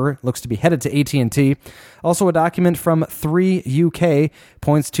manufacturer looks to be headed to AT&T. Also, a document from 3 UK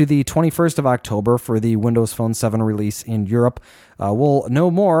points to the 21st of October for the Windows Phone 7 release in Europe. We'll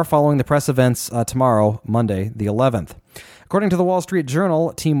know more following the press events tomorrow, Monday, the 11th. According to the Wall Street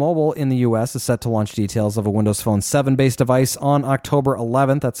Journal, T-Mobile in the U.S. is set to launch details of a Windows Phone 7-based device on October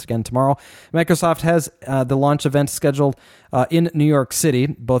 11th. That's again tomorrow. Microsoft has the launch event scheduled in New York City.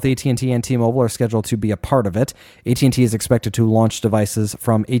 Both AT&T and T-Mobile are scheduled to be a part of it. AT&T is expected to launch devices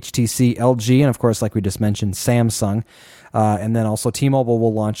from HTC, LG, and of course, like we just mentioned, Samsung. And then also T-Mobile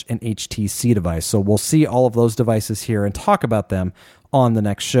will launch an HTC device. So we'll see all of those devices here and talk about them on the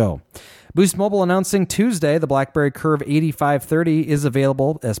next show. Boost Mobile announcing Tuesday the BlackBerry Curve 8530 is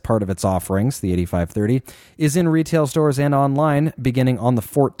available as part of its offerings. The 8530 is in retail stores and online beginning on the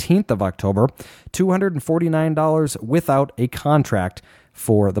 14th of October. $249 without a contract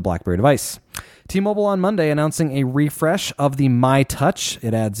for the BlackBerry device. T-Mobile on Monday announcing a refresh of the MyTouch.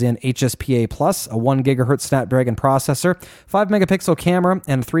 It adds in HSPA+, a 1 GHz Snapdragon processor, 5 megapixel camera,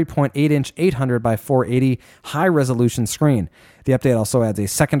 and a 3.8-inch 800 by 480 high-resolution screen. The update also adds a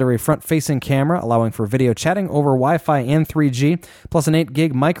secondary front-facing camera, allowing for video chatting over Wi-Fi and 3G, plus an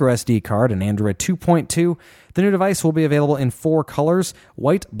 8GB microSD card and Android 2.2. The new device will be available in 4 colors,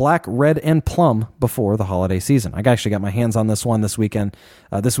 white, black, red, and plum, before the holiday season. I actually got my hands on this one this week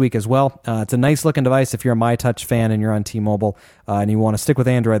as well. It's a nice-looking device if you're a MyTouch fan and you're on T-Mobile and you want to stick with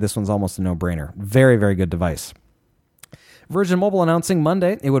Android. This one's almost a no-brainer. Very, very good device. Virgin Mobile announcing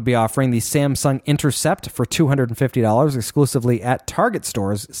Monday it would be offering the Samsung Intercept for $250 exclusively at Target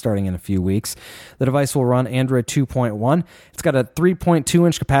stores starting in a few weeks. The device will run Android 2.1. It's got a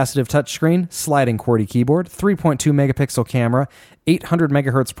 3.2-inch capacitive touchscreen, sliding QWERTY keyboard, 3.2 megapixel camera, 800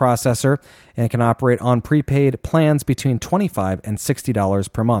 megahertz processor, and it can operate on prepaid plans between $25 and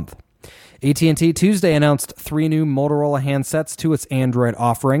 $60 per month. AT&T Tuesday announced 3 new Motorola handsets to its Android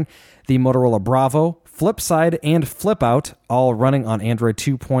offering. The Motorola Bravo, Flipside, and Flipout, all running on Android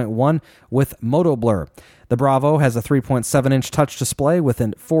 2.1 with Moto Blur. The Bravo has a 3.7-inch touch display with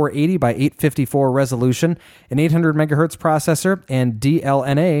a 480 by 854 resolution, an 800 megahertz processor, and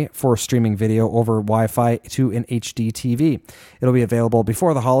DLNA for streaming video over Wi-Fi to an HD TV. It'll be available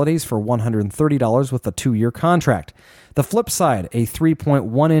before the holidays for $130 with a 2-year contract. The Flipside, a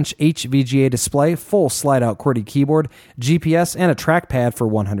 3.1-inch HVGA display, full slide-out QWERTY keyboard, GPS, and a trackpad for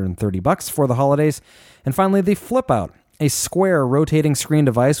 $130 for the holidays. And finally, the Flipout, a square rotating screen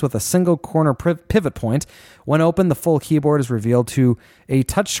device with a single corner pivot point. When open, the full keyboard is revealed to a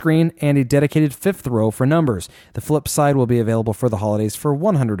touchscreen and a dedicated 5th row for numbers. The flip side will be available for the holidays for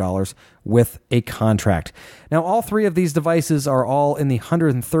 $100 with a contract. Now, all 3 of these devices are all in the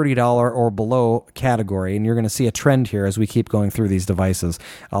 $130 or below category, and you're going to see a trend here as we keep going through these devices.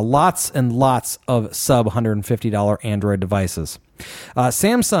 Lots and lots of sub-$150 Android devices.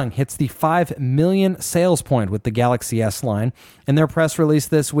 Samsung hits the 5 million sales point with the Galaxy S line. In their press release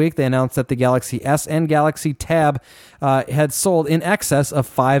this week, they announced that the Galaxy S and Galaxy Tab had sold in excess of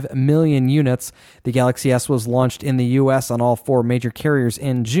 5 million units. The Galaxy S was launched in the U.S. on all 4 major carriers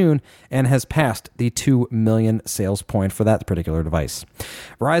in June and has passed the 2 million sales point for that particular device.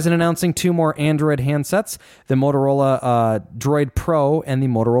 Verizon announcing 2 more Android handsets, the Motorola Droid Pro and the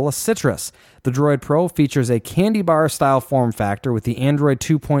Motorola Citrus. The Droid Pro features a candy bar style form factor with the Android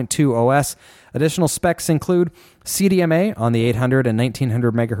 2.2 OS. Additional specs include CDMA on the 800 and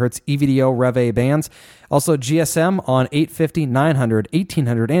 1900 megahertz EVDO Rev A bands, also GSM on 850, 900,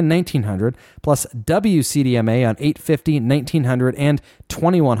 1800, and 1900, plus WCDMA on 850, 1900, and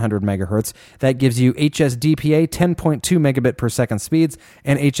 2100 megahertz. That gives you HSDPA 10.2 megabit per second speeds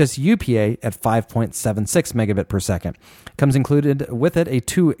and HSUPA at 5.76 megabit per second. Comes included with it a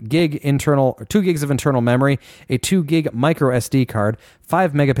 2 gigs of internal memory, a 2 gig micro SD card,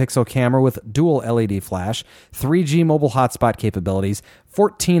 5 megapixel camera with dual LED flash, 3G mobile hotspot capabilities,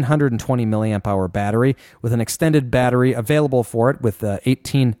 1420 milliamp hour battery with an extended battery available for it with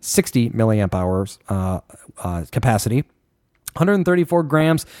 1860 milliamp hours capacity, 134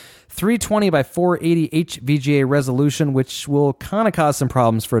 grams, 320 by 480 HVGA resolution, which will kind of cause some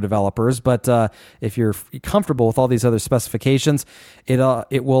problems for developers. But if you're comfortable with all these other specifications,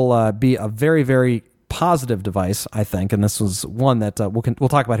 it will be a very, very positive device, I think, and this was one that we'll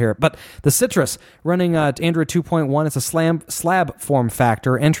talk about here. But the Citrus running Android 2.1, it's a slab form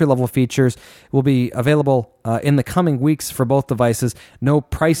factor. Entry-level features will be available in the coming weeks for both devices. No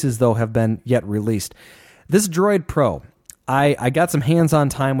prices, though, have been yet released. This Droid Pro, I got some hands-on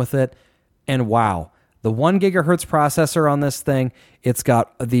time with it, and wow. The 1 gigahertz processor on this thing, it's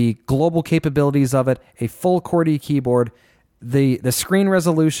got the global capabilities of it, a full QWERTY keyboard. The screen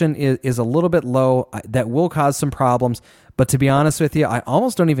resolution is a little bit low. That will cause some problems. But to be honest with you, I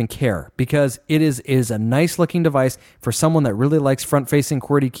almost don't even care because it is a nice looking device for someone that really likes front facing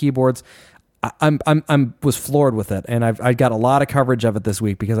QWERTY keyboards. I was floored with it, and I got a lot of coverage of it this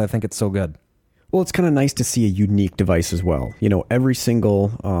week because I think it's so good. Well, it's kind of nice to see a unique device as well. You know, every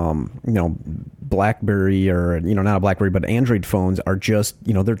single, BlackBerry or, not a BlackBerry, but Android phones are just,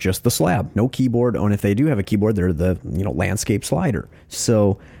 they're just the slab. No keyboard. And if they do have a keyboard, they're the, landscape slider.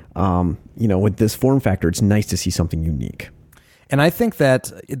 So, with this form factor, it's nice to see something unique. And I think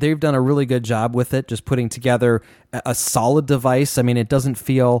that they've done a really good job with it, just putting together a solid device. I mean, it doesn't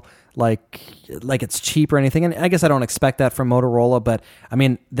feel like it's cheap or anything. And I guess I don't expect that from Motorola, but I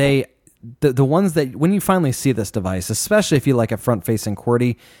mean, the ones that when you finally see this device, especially if you like a front-facing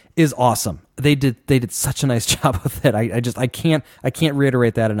QWERTY, is awesome. They did such a nice job with it. I can't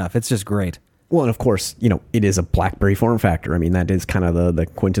reiterate that enough. It's just great. Well, and of course, it is a BlackBerry form factor. I mean, that is kind of the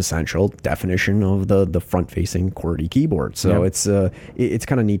quintessential definition of the front-facing QWERTY keyboard. So yeah. It's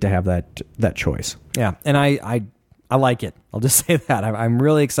kind of neat to have that choice. Yeah, and I like it. I'll just say that. I'm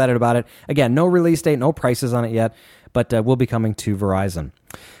really excited about it. Again, no release date, no prices on it yet, but will be coming to Verizon.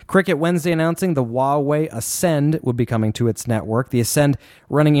 Cricket Wednesday announcing the Huawei Ascend would be coming to its network. The Ascend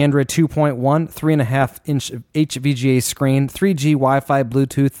running Android 2.1, 3.5-inch HVGA screen, 3G Wi-Fi,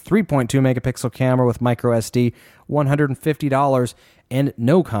 Bluetooth, 3.2 megapixel camera with micro SD, $150, and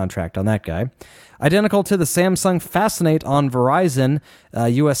no contract on that guy. Identical to the Samsung Fascinate on Verizon,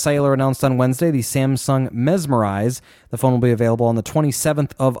 U.S. Cellular announced on Wednesday the Samsung Mesmerize. The phone will be available on the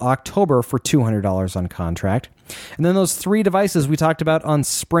 27th of October for $200 on contract. And then those 3 devices we talked about on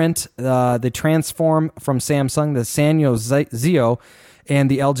Sprint, the Transform from Samsung, the Sanyo Zio,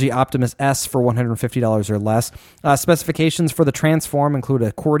 and the LG Optimus S for $150 or less. Specifications for the Transform include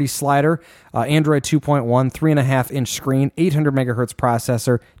a QWERTY slider, Android 2.1, 3.5-inch screen, 800 megahertz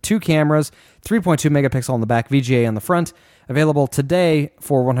processor, 2 cameras, 3.2 megapixel on the back, VGA on the front. Available today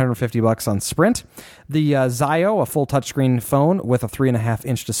for $150 on Sprint. The Zio, a full touchscreen phone with a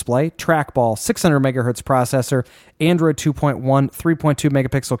 3.5-inch display, trackball, 600 megahertz processor, Android 2.1, 3.2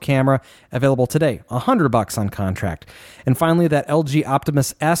 megapixel camera. Available today, $100 on contract. And finally, that LG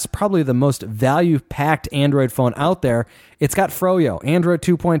Optimus S, probably the most value-packed Android phone out there. It's got Froyo, Android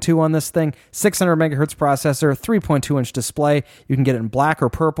 2.2 on this thing, 600 megahertz processor, 3.2-inch display. You can get it in black or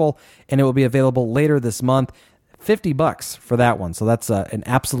purple, and it will be available later this month. $50 for that one. So that's an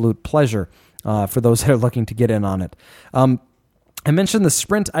absolute pleasure for those that are looking to get in on it. I mentioned the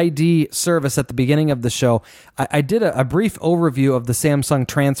Sprint ID service at the beginning of the show. I did a brief overview of the Samsung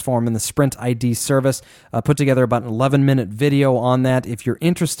Transform and the Sprint ID service, put together about an 11-minute video on that. If you're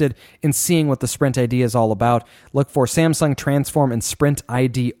interested in seeing what the Sprint ID is all about, look for Samsung Transform and Sprint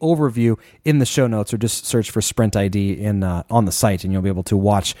ID overview in the show notes, or just search for Sprint ID on the site, and you'll be able to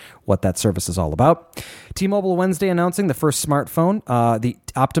watch what that service is all about. T-Mobile Wednesday announcing the first smartphone, the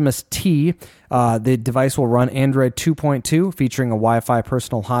Optimus T. The device will run Android 2.2, featuring a Wi-Fi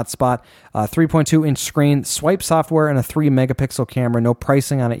personal hotspot, 3.2-inch screen, swipe software, and a 3-megapixel camera. No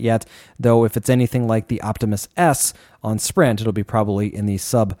pricing on it yet, though if it's anything like the Optimus S on Sprint, it'll be probably in the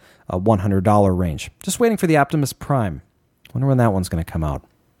sub $100 range. Just waiting for the Optimus Prime. Wonder when that one's going to come out.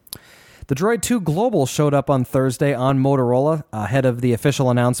 The Droid 2 Global showed up on Thursday on Motorola ahead of the official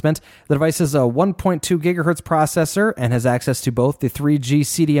announcement. The device is a 1.2 gigahertz processor and has access to both the 3G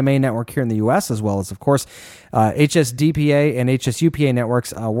CDMA network here in the US, as well as, of course, HSDPA and HSUPA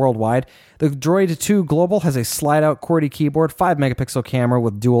networks worldwide. The Droid 2 Global has a slide-out QWERTY keyboard, 5-megapixel camera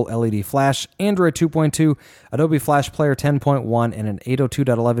with dual LED flash, Android 2.2, Adobe Flash Player 10.1, and an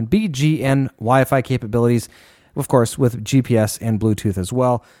 802.11 BGN Wi-Fi capabilities, of course, with GPS and Bluetooth as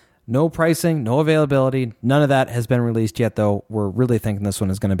well. No pricing, no availability. None of that has been released yet, though. We're really thinking this one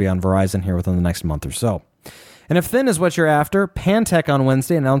is going to be on Verizon here within the next month or so. And if thin is what you're after, Pantech on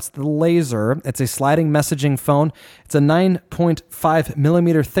Wednesday announced the Laser. It's a sliding messaging phone. It's a 9.5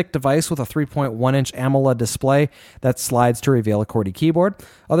 millimeter thick device with a 3.1-inch AMOLED display that slides to reveal a QWERTY keyboard.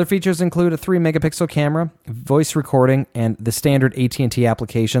 Other features include a 3-megapixel camera, voice recording, and the standard AT&T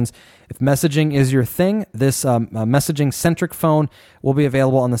applications. If messaging is your thing, this messaging-centric phone will be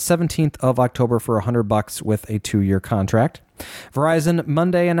available on the 17th of October for $100 with a 2-year contract. Verizon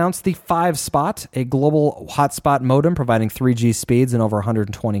Monday announced the 5-Spot, a global hotspot modem providing 3G speeds in over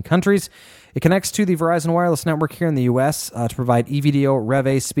 120 countries. It connects to the Verizon wireless network here in the U.S. To provide EVDO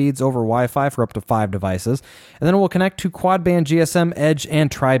Rev-A speeds over Wi-Fi for up to 5 devices. And then it will connect to quad-band GSM, Edge,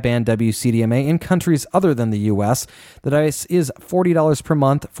 and tri-band WCDMA in countries other than the U.S. The device is $40 per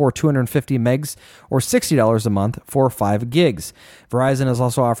month for 250 megs or $60 a month for 5 gigs. Verizon is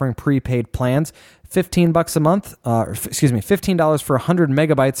also offering prepaid plans. $15 a month, $15 for 100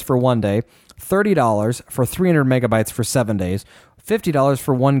 megabytes for 1 day, $30 for 300 megabytes for 7 days, $50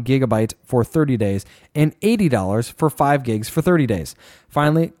 for 1 gigabyte for 30 days, and $80 for 5 gigs for 30 days.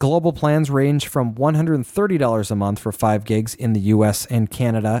 Finally, global plans range from $130 a month for 5 gigs in the US and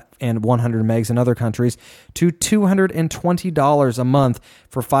Canada and 100 megs in other countries to $220 a month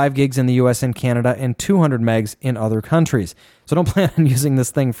for 5 gigs in the US and Canada and 200 megs in other countries. So don't plan on using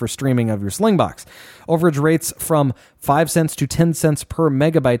this thing for streaming of your Slingbox. Overage rates from 5 cents to 10 cents per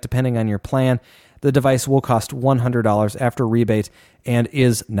megabyte depending on your plan. The device will cost $100 after rebate and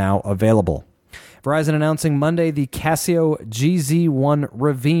is now available. Verizon announcing Monday the Casio GZ1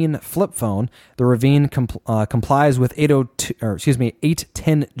 Ravine flip phone. The Ravine complies with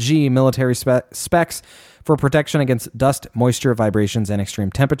 810G military specs for protection against dust, moisture, vibrations, and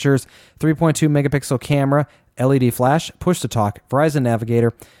extreme temperatures. 3.2 megapixel camera, LED flash, push-to-talk, Verizon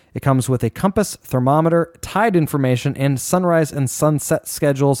Navigator. It comes with a compass, thermometer, tide information, and sunrise and sunset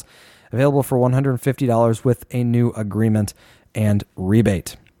schedules. Available for $150 with a new agreement and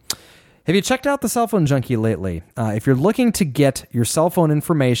rebate. Have you checked out the Cell Phone Junkie lately? If you're looking to get your cell phone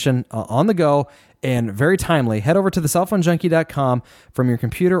information on the go and very timely, head over to thecellphonejunkie.com from your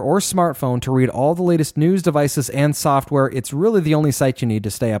computer or smartphone to read all the latest news, devices, and software. It's really the only site you need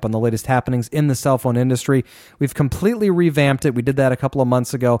to stay up on the latest happenings in the cell phone industry. We've completely revamped it. We did that a couple of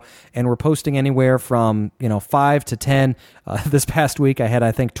months ago, and we're posting anywhere from 5 to 10. This past week, I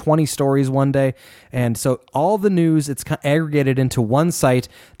had, 20 stories one day. And so all the news, it's aggregated into one site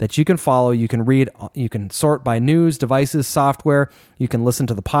that you can follow. You can read, you can sort by news, devices, software. You can listen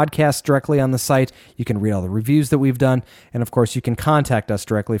to the podcast directly on the site. You can read all the reviews that we've done. And of course, you can contact us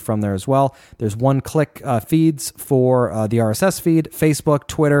directly from there as well. There's one-click feeds for the RSS feed, Facebook,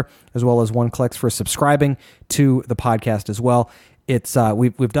 Twitter, as well as one-clicks for subscribing to the podcast as well. It's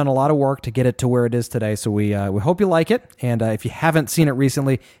we've done a lot of work to get it to where it is today, so we hope you like it. And if you haven't seen it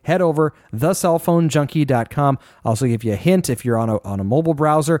recently, head over thecellphonejunkie.com. I'll also give you a hint if you're on a mobile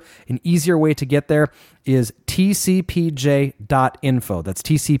browser. An easier way to get there is tcpj.info. That's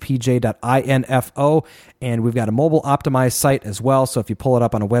tcpj.info, and we've got a mobile optimized site as well. So if you pull it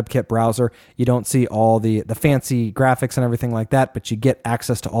up on a WebKit browser, you don't see all the fancy graphics and everything like that, but you get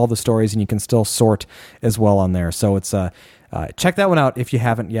access to all the stories, and you can still sort as well on there. So it's check that one out if you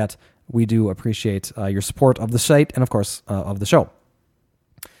haven't yet. We do appreciate your support of the site and, of course, of the show.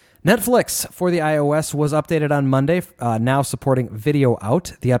 Netflix for the iOS was updated on Monday, now supporting Video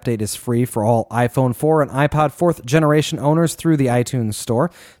Out. The update is free for all iPhone 4 and iPod 4th generation owners through the iTunes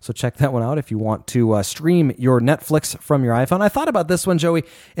Store. So check that one out if you want to stream your Netflix from your iPhone. I thought about this one, Joey,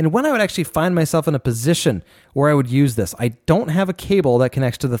 and when I would actually find myself in a position where I would use this. I don't have a cable that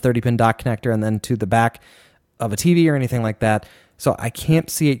connects to the 30-pin dock connector and then to the back of a TV or anything like that. So I can't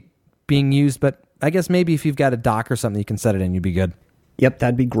see it being used, but I guess maybe if you've got a dock or something you can set it in, you'd be good. Yep,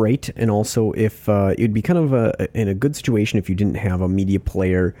 that'd be great. And also, if it'd be kind of in a good situation if you didn't have a media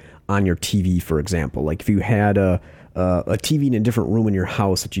player on your TV, for example. Like if you had a TV in a different room in your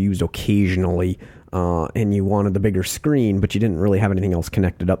house that you used occasionally, and you wanted the bigger screen, but you didn't really have anything else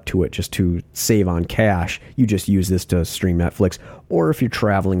connected up to it just to save on cash, you just use this to stream Netflix. Or if you're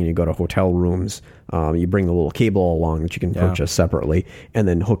traveling and you go to hotel rooms, you bring the little cable along that you can purchase separately and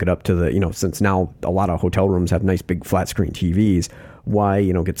then hook it up to the, since now a lot of hotel rooms have nice big flat screen TVs, why,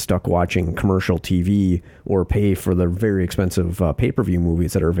 get stuck watching commercial TV or pay for the very expensive pay-per-view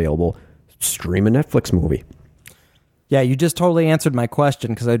movies that are available? Stream a Netflix movie. Yeah, you just totally answered my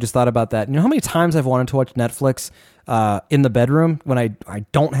question because I just thought about that. You know how many times I've wanted to watch Netflix in the bedroom when I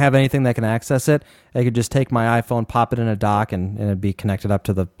don't have anything that can access it? I could just take my iPhone, pop it in a dock, and it'd be connected up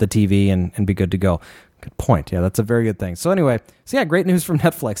to the TV and be good to go. Good point. Yeah, that's a very good thing. So anyway, great news from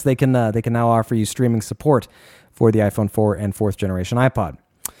Netflix. They can now offer you streaming support for the iPhone 4 and 4th generation iPod.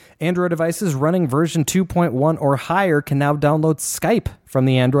 Android devices running version 2.1 or higher can now download Skype from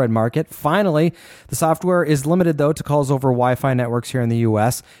the Android market. Finally, the software is limited, though, to calls over Wi-Fi networks here in the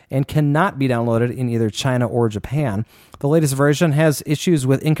U.S. and cannot be downloaded in either China or Japan. The latest version has issues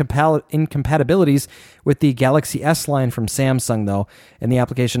with incompatibilities with the Galaxy S line from Samsung, though, and the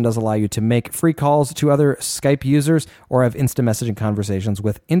application does allow you to make free calls to other Skype users or have instant messaging conversations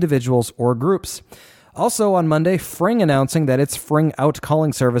with individuals or groups. Also on Monday, Fring announcing that its Fring Out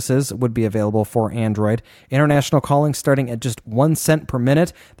calling services would be available for Android. International calling starting at just 1 cent per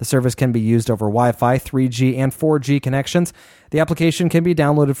minute. The service can be used over Wi-Fi, 3G, and 4G connections. The application can be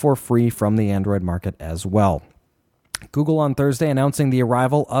downloaded for free from the Android market as well. Google on Thursday announcing the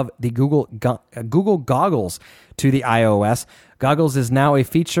arrival of the Google Goggles to the iOS. Goggles is now a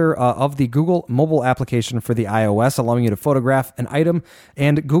feature of the Google mobile application for the iOS, allowing you to photograph an item,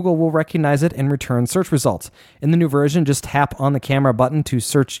 and Google will recognize it and return search results. In the new version, just tap on the camera button to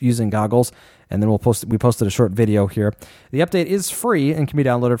search using Goggles, and then we posted a short video here. The update is free and can be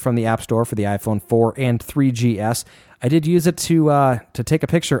downloaded from the App Store for the iPhone 4 and 3GS. I did use it to take a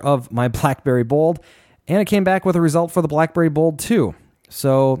picture of my BlackBerry Bold, and it came back with a result for the BlackBerry Bold 2.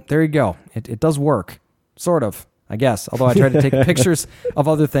 So there you go. It does work, sort of, I guess. Although I tried to take pictures of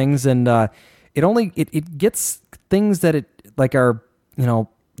other things, and it gets things that are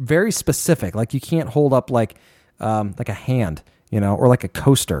very specific. Like you can't hold up like a hand, or like a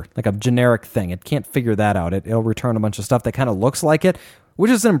coaster, like a generic thing. It can't figure that out. It'll return a bunch of stuff that kind of looks like it, which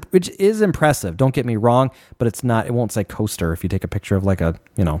is impressive. Don't get me wrong, but it's not. It won't say coaster if you take a picture of like a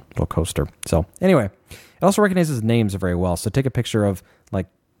little coaster. So anyway, it also recognizes names very well. So take a picture of like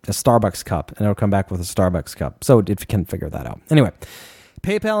a Starbucks cup, and it'll come back with a Starbucks cup. So it can figure that out. Anyway,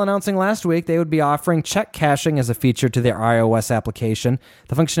 PayPal announcing last week they would be offering check cashing as a feature to their iOS application.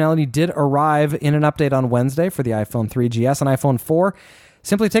 The functionality did arrive in an update on Wednesday for the iPhone 3GS and iPhone 4.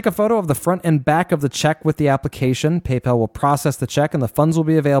 Simply take a photo of the front and back of the check with the application. PayPal will process the check, and the funds will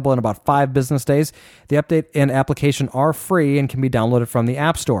be available in about 5 business days. The update and application are free and can be downloaded from the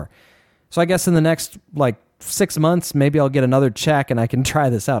App Store. So I guess in the next 6 months, maybe I'll get another check and I can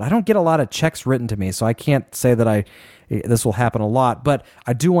try this out. I don't get a lot of checks written to me, so I can't say that this will happen a lot, but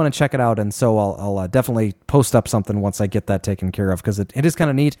I do want to check it out, and so I'll definitely post up something once I get that taken care of, because it is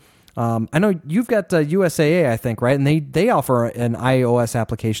kind of neat. I know you've got USAA, I think, right? And they offer an iOS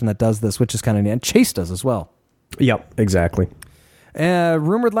application that does this, which is kind of neat. And Chase does as well. Yep, exactly.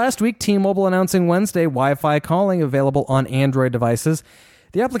 Rumored last week, T-Mobile announcing Wednesday Wi-Fi calling available on Android devices.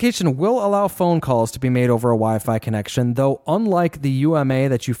 The application will allow phone calls to be made over a Wi-Fi connection, though unlike the UMA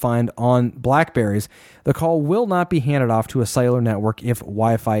that you find on BlackBerries, the call will not be handed off to a cellular network if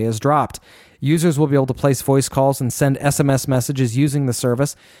Wi-Fi is dropped. Users will be able to place voice calls and send SMS messages using the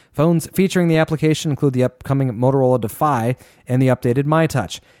service. Phones featuring the application include the upcoming Motorola Defy and the updated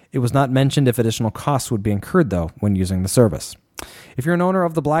MyTouch. It was not mentioned if additional costs would be incurred, though, when using the service. If you're an owner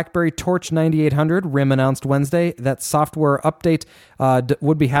of the BlackBerry Torch 9800, RIM announced Wednesday that software update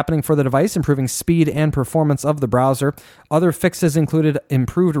would be happening for the device, improving speed and performance of the browser. Other fixes included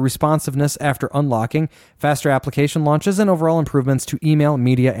improved responsiveness after unlocking, faster application launches, and overall improvements to email,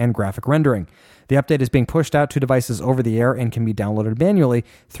 media, and graphic rendering. The update is being pushed out to devices over the air and can be downloaded manually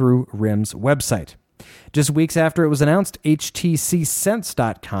through RIM's website. Just weeks after it was announced,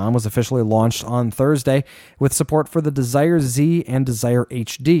 HTCSense.com was officially launched on Thursday with support for the Desire Z and Desire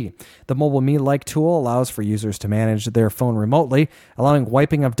HD. The Mobile Me-like tool allows for users to manage their phone remotely, allowing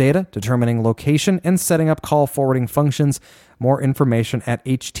wiping of data, determining location, and setting up call forwarding functions. More information at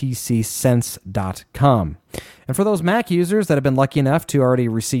htcsense.com. And for those Mac users that have been lucky enough to already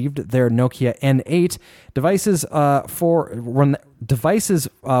received their Nokia N8, devices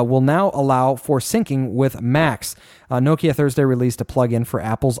will now allow for syncing with Macs. Nokia Thursday released a plugin for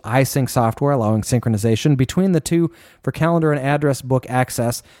Apple's iSync software, allowing synchronization between the two for calendar and address book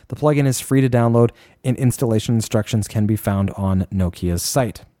access. The plugin is free to download, and installation instructions can be found on Nokia's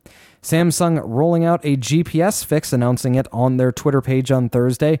site. Samsung rolling out a GPS fix, announcing it on their Twitter page on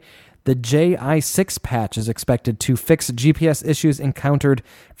Thursday. The JI6 patch is expected to fix GPS issues encountered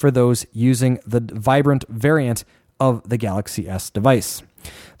for those using the Vibrant variant of the Galaxy S device.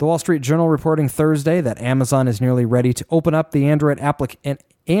 The Wall Street Journal reporting Thursday that Amazon is nearly ready to open up the Android application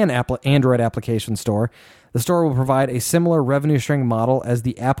store. The store will provide a similar revenue sharing model as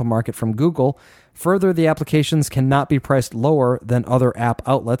the app market from Google. Further, the applications cannot be priced lower than other app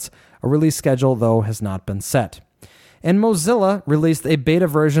outlets. A release schedule, though, has not been set. And Mozilla released a beta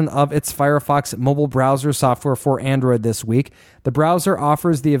version of its Firefox mobile browser software for Android this week. The browser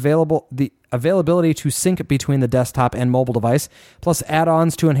offers the availability to sync between the desktop and mobile device, plus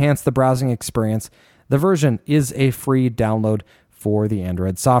add-ons to enhance the browsing experience. The version is a free download for the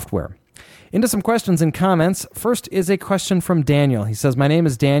Android software. Into some questions and comments. First is a question from Daniel. He says, "My name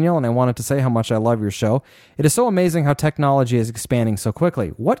is Daniel, and I wanted to say how much I love your show. It is so amazing how technology is expanding so quickly.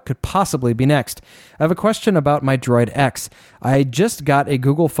 What could possibly be next? I have a question about my Droid X. I just got a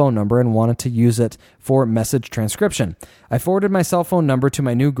Google phone number and wanted to use it for message transcription. I forwarded my cell phone number to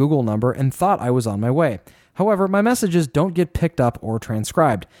my new Google number and thought I was on my way. However, my messages don't get picked up or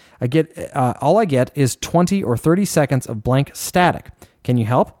transcribed. All I get is 20 or 30 seconds of blank static. Can you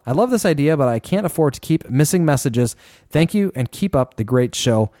help? I love this idea, but I can't afford to keep missing messages. Thank you, and keep up the great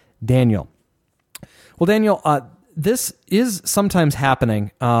show, Daniel." Well, Daniel, this is sometimes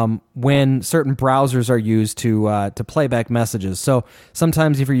happening when certain browsers are used to play back messages. So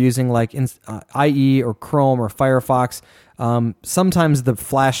sometimes if you're using like IE or Chrome or Firefox, sometimes the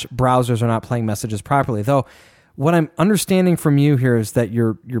Flash browsers are not playing messages properly. Though what I'm understanding from you here is that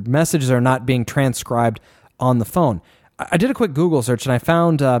your messages are not being transcribed on the phone. I did a quick Google search and I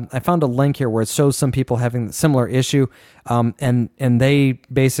found a link here where it shows some people having a similar issue, and they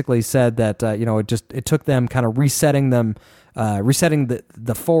basically said that it took them kind of resetting the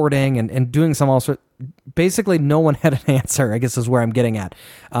forwarding and doing some also. Basically, no one had an answer, I guess is where I'm getting at.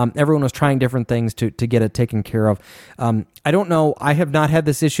 Everyone was trying different things to get it taken care of. I don't know. I have not had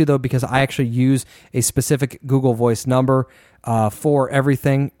this issue though because I actually use a specific Google Voice number for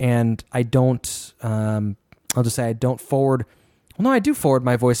everything, and I don't. I'll just say I don't forward. Well, no, I do forward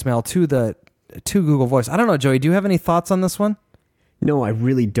my voicemail to Google Voice. I don't know, Joey. Do you have any thoughts on this one? No, I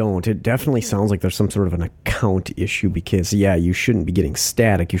really don't. It definitely sounds like there's some sort of an account issue because, yeah, you shouldn't be getting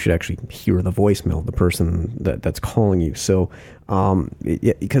static. You should actually hear the voicemail of the person that's calling you. So,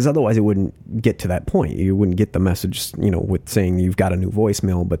 because otherwise it wouldn't get to that point. You wouldn't get the message, with saying you've got a new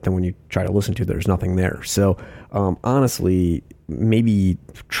voicemail, but then when you try to listen to it, there's nothing there. So, honestly, maybe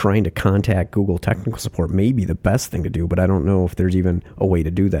trying to contact Google technical support may be the best thing to do, but I don't know if there's even a way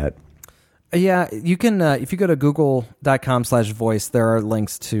to do that. Yeah, you can, if you go to google.com/voice, there are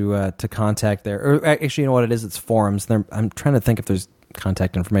links to contact there. Or actually, you know what it is? It's forums. I'm trying to think if there's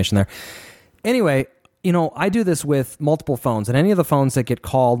contact information there. Anyway, I do this with multiple phones, and any of the phones that get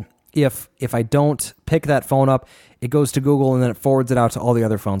called, if I don't pick that phone up, it goes to Google and then it forwards it out to all the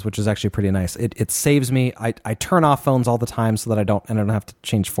other phones, which is actually pretty nice. It saves me. I turn off phones all the time so that I don't have to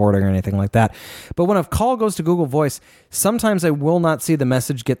change forwarding or anything like that. But when a call goes to Google Voice, sometimes I will not see the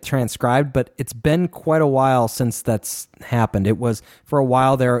message get transcribed, but it's been quite a while since that's happened. It was for a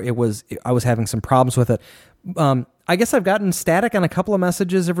while there. I was having some problems with it. I guess I've gotten static on a couple of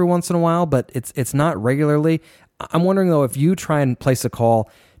messages every once in a while, but it's not regularly. I'm wondering though, if you try and place a call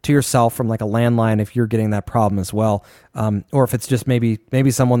to yourself from like a landline, if you're getting that problem as well, or if it's just maybe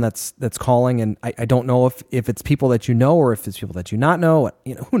someone that's calling, and I don't know if it's people that you know or if it's people that you not know.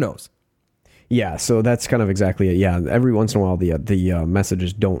 Who knows? Yeah, so that's kind of exactly it. Yeah, every once in a while the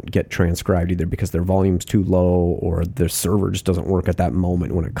messages don't get transcribed either because their volume's too low or their server just doesn't work at that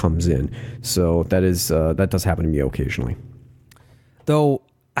moment when it comes in. So that does happen to me occasionally. Though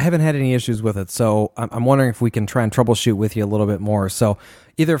I haven't had any issues with it, so I'm wondering if we can try and troubleshoot with you a little bit more. So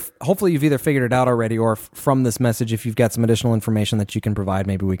hopefully you've either figured it out already, or from this message, if you've got some additional information that you can provide,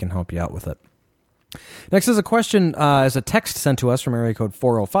 maybe we can help you out with it. Next is a question, as a text sent to us from area code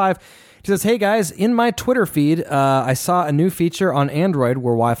 405. He says, hey guys, in my Twitter feed, I saw a new feature on Android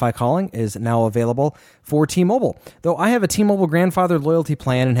where Wi-Fi calling is now available for T-Mobile. Though I have a T-Mobile grandfathered loyalty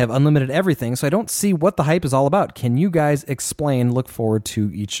plan and have unlimited everything, so I don't see what the hype is all about. Can you guys explain? Look forward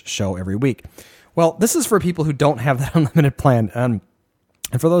to each show every week. Well, this is for people who don't have that unlimited plan. And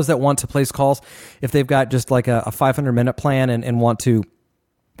for those that want to place calls, if they've got just like a 500-minute plan and want to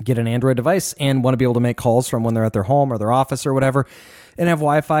get an Android device and want to be able to make calls from when they're at their home or their office or whatever and have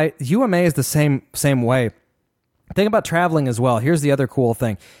Wi-Fi, UMA is the same way. Think about traveling as well. Here's the other cool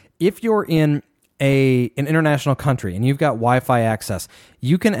thing. If you're in an international country and you've got Wi-Fi access,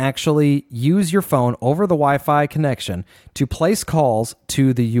 you can actually use your phone over the Wi-Fi connection to place calls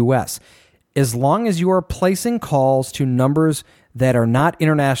to the U.S. As long as you are placing calls to numbers that are not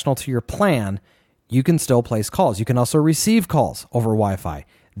international to your plan, you can still place calls. You can also receive calls over Wi-Fi.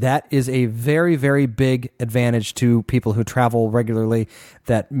 That is a very, very big advantage to people who travel regularly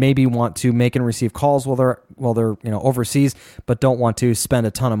that maybe want to make and receive calls while they're overseas, but don't want to spend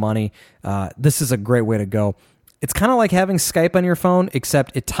a ton of money. This is a great way to go. It's kind of like having Skype on your phone,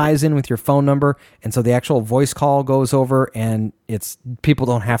 except it ties in with your phone number, and so the actual voice call goes over, and people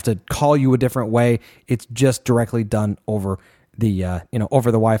don't have to call you a different way. It's just directly done over the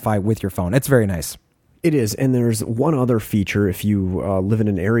over the Wi-Fi with your phone. It's very nice. It is, and there's one other feature if you live in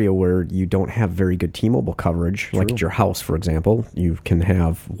an area where you don't have very good T-Mobile coverage, True. Like at your house, for example. You can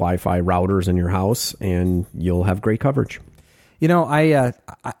have Wi-Fi routers in your house, and you'll have great coverage.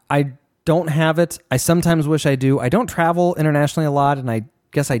 I don't have it. I sometimes wish I do. I don't travel internationally a lot, and I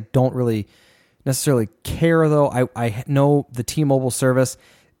guess I don't really necessarily care, though. I know the T-Mobile service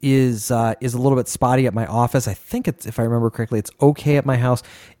is a little bit spotty at my office. I think it's, if I remember correctly, it's okay at my house.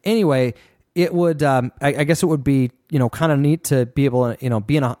 Anyway, it would, I guess it would be, kind of neat to be able to,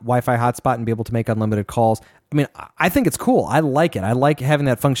 be in a Wi-Fi hotspot and be able to make unlimited calls. I mean, I think it's cool. I like it. I like having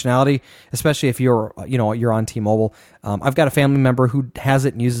that functionality, especially if you're on T-Mobile. I've got a family member who has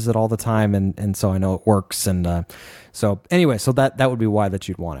it and uses it all the time, and so I know it works. And so that would be why that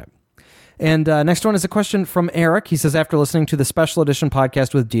you'd want it. And next one is a question from Eric. He says, after listening to the special edition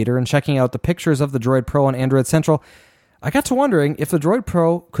podcast with Dieter and checking out the pictures of the Droid Pro on Android Central, I got to wondering if the Droid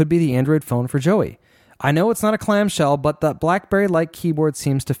Pro could be the Android phone for Joey. I know it's not a clamshell, but the BlackBerry-like keyboard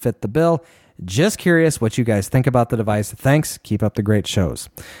seems to fit the bill. Just curious what you guys think about the device. Thanks. Keep up the great shows.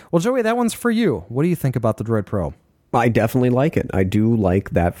 Well, Joey, that one's for you. What do you think about the Droid Pro? I definitely like it. I do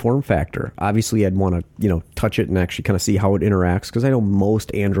like that form factor. Obviously, I'd want to, touch it and actually kind of see how it interacts, because I know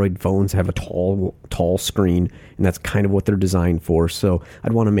most Android phones have a tall screen, and that's kind of what they're designed for. So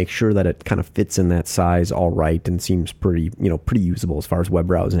I'd want to make sure that it kind of fits in that size all right and seems pretty usable as far as web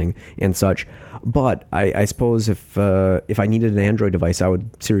browsing and such. But I suppose if I needed an Android device, I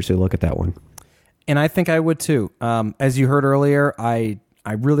would seriously look at that one. And I think I would too. As you heard earlier, I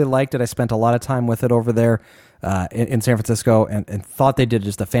really liked it. I spent a lot of time with it over there in San Francisco, and thought they did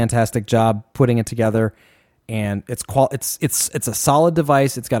just a fantastic job putting it together. And it's a solid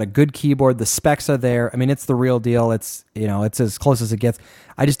device. It's got a good keyboard. The specs are there. I mean, it's the real deal. It's as close as it gets.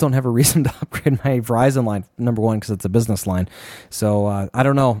 I just don't have a reason to upgrade my Verizon line, number one, because it's a business line. So I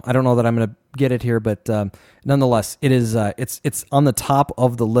don't know that I'm going to get it here, but nonetheless, it is. It's on the top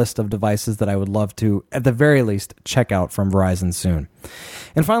of the list of devices that I would love to, at the very least, check out from Verizon soon.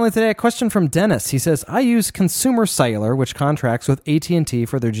 And finally today, a question from Dennis. He says, I use Consumer Cellular, which contracts with AT&T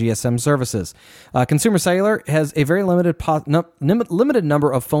for their GSM services. Consumer Cellular has a very limited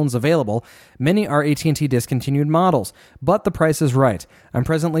number of phones available. Many are AT&T discontinued models, but the price is right. I'm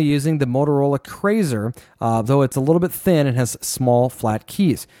presently using the Motorola Razr, though it's a little bit thin and has small flat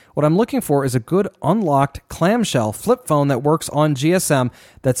keys. What I'm looking for is a good unlocked clamshell flip phone that works on GSM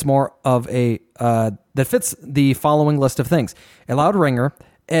that's more of a that fits the following list of things: a loud ringer,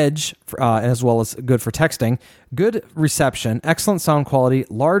 edge, as well as good for texting, good reception, excellent sound quality,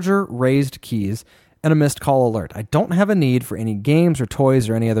 larger raised keys, and a missed call alert. I don't have a need for any games or toys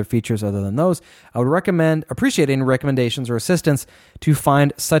or any other features other than those. I would appreciate any recommendations or assistance to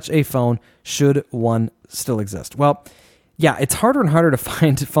find such a phone should one still exist. Well, yeah, it's harder and harder to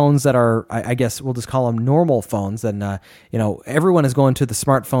find phones that are, I guess we'll just call them normal phones. And, everyone is going to the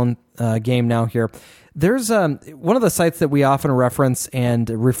smartphone game now here. There's one of the sites that we often reference and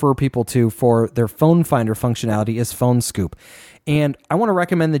refer people to for their phone finder functionality is PhoneScoop. And I want to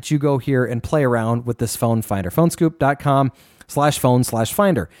recommend that you go here and play around with this phone finder,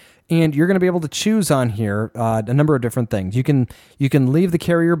 phonescoop.com/phone/finder. And you're going to be able to choose on here a number of different things. You can leave the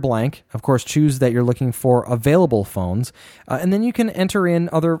carrier blank. Of course, choose that you're looking for available phones. And then you can enter in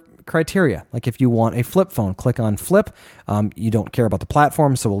other criteria. Like if you want a flip phone, click on flip. You don't care about the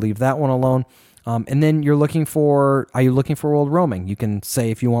platform, so we'll leave that one alone. And then are you looking for world roaming? You can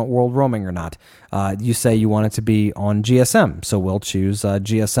say if you want world roaming or not. You say you want it to be on GSM, so we'll choose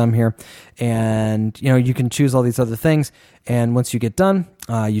GSM here. And you can choose all these other things. And once you get done,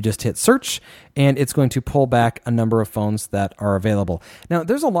 you just hit search, and it's going to pull back a number of phones that are available. Now,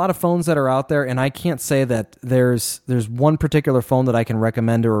 there's a lot of phones that are out there, and I can't say that there's one particular phone that I can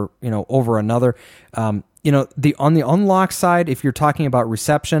recommend or over another. On the unlock side, if you're talking about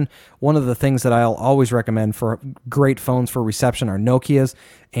reception, one of the things that I'll always recommend for great phones for reception are Nokias.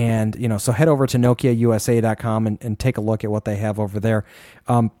 And, so head over to NokiaUSA.com and take a look at what they have over there.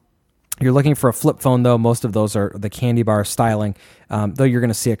 You're looking for a flip phone, though. Most of those are the candy bar styling, though you're going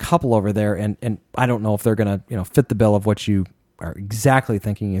to see a couple over there. And I don't know if they're going to fit the bill of what you are exactly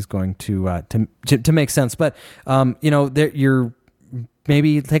thinking is going to make sense. But, you're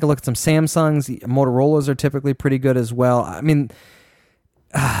maybe take a look at some Samsungs. Motorola's are typically pretty good as well. I mean,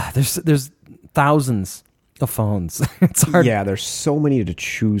 there's thousands of phones. It's hard. Yeah, there's so many to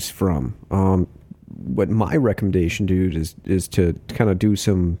choose from. What my recommendation, dude, is to kind of do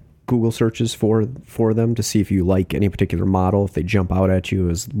some Google searches for them to see if you like any particular model, if they jump out at you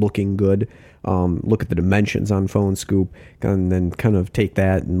as looking good. Look at the dimensions on Phone Scoop, and then kind of take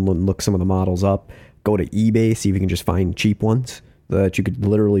that and look some of the models up. Go to eBay, see if you can just find cheap ones that you could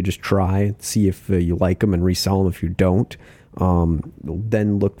literally just try, see if you like them and resell them if you don't.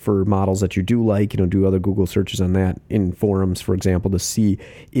 Then look for models that you do like, do other Google searches on that in forums, for example, to see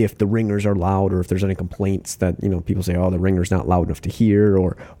if the ringers are loud or if there's any complaints that, people say, oh, the ringer's not loud enough to hear,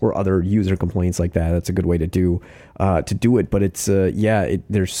 or other user complaints like that. That's a good way to do it. But it's,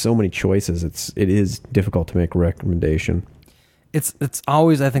 there's so many choices. It is difficult to make a recommendation. It's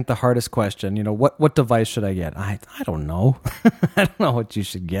always, I think, the hardest question. What device should I get? I don't know. I don't know what you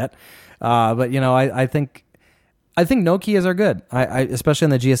should get. But I think Nokias are good. I especially on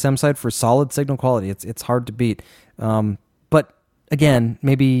the GSM side for solid signal quality. It's hard to beat. But again,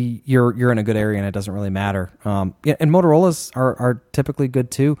 maybe you're in a good area and it doesn't really matter. And Motorola's are typically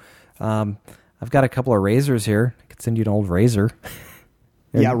good too. I've got a couple of Razors here. I could send you an old Razor.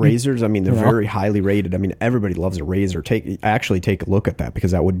 Yeah, Razors, I mean, they're very highly rated. I mean, everybody loves a Razor. Take a look at that,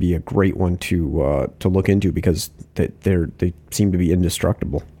 because that would be a great one to look into, because they seem to be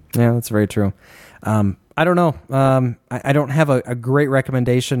indestructible. Yeah, that's very true. I don't know. I don't have a great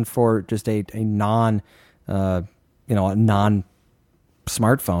recommendation for just a non smartphone,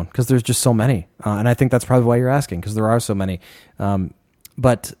 because there's just so many. And I think that's probably why you're asking, because there are so many.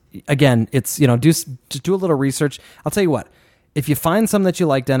 But again, it's, just do a little research. I'll tell you what. If you find some that you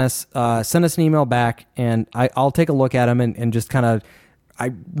like, Dennis, send us an email back, and I'll take a look at them and just kind of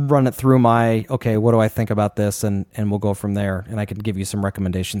I run it through what do I think about this, and we'll go from there, and I can give you some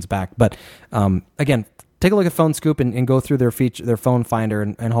recommendations back. But again, take a look at Phone Scoop and go through their phone finder,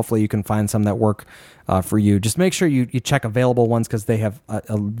 and hopefully you can find some that work for you. Just make sure you check available ones, because they have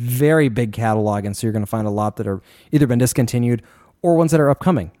a very big catalog, and so you're going to find a lot that are either been discontinued or ones that are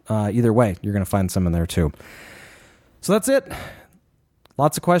upcoming. Either way, you're going to find some in there too. So that's it.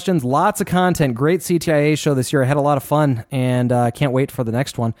 Lots of questions, lots of content. Great CTIA show this year. I had a lot of fun, and can't wait for the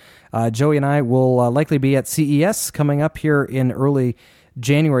next one. Joey and I will likely be at CES coming up here in early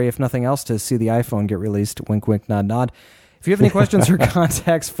January, if nothing else, to see the iPhone get released. Wink, wink, nod, nod. If you have any questions or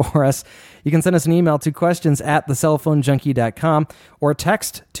contacts for us, you can send us an email to questions@thecellphonejunkie.com or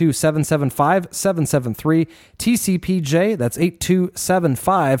text to 775-773-TCPJ. That's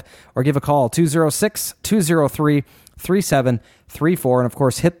 8275, or give a call 206-203-3734. And of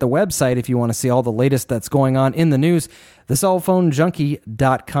course, hit the website if you want to see all the latest that's going on in the news,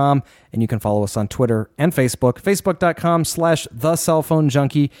 thecellphonejunkie.com. And you can follow us on Twitter and Facebook,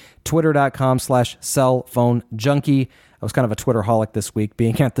 facebook.com/thecellphonejunkie, twitter.com/cellphonejunkie. I was kind of a Twitterholic this week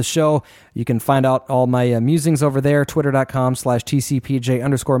being at the show. You can find out all my musings over there,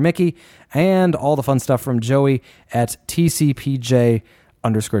 twitter.com/TCPJ_Mickey, and all the fun stuff from Joey at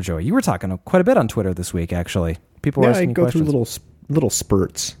TCPJ_Joey. You were talking quite a bit on Twitter this week, actually. People were asking you questions. I go through little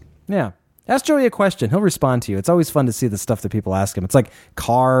spurts. Yeah. Ask Joey a question. He'll respond to you. It's always fun to see the stuff that people ask him. It's like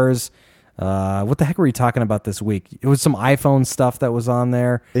cars. What the heck were you talking about this week? It was some iPhone stuff that was on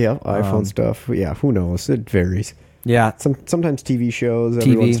there. Yeah, iPhone stuff. Yeah, who knows? It varies. Yeah. Sometimes TV shows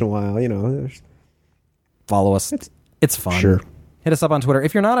every once in a while, Follow us. It's fun. Sure. Hit us up on Twitter.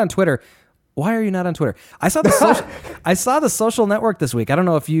 If you're not on Twitter, why are you not on Twitter? I saw the social network this week. I don't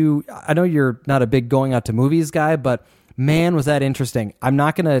know if I know you're not a big going out to movies guy, but man, was that interesting. I'm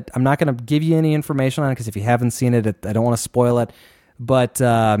not going to give you any information on it, because if you haven't seen it, I don't want to spoil it. But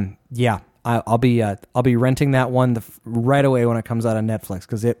yeah, I'll be renting that one right away when it comes out on Netflix,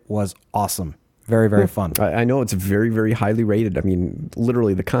 because it was awesome. Very, very fun. I know it's very, very highly rated. I mean,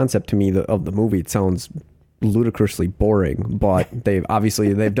 literally the concept to me of the movie, it sounds ludicrously boring, but they've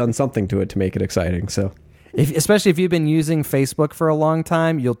done something to it to make it exciting. So, especially if you've been using Facebook for a long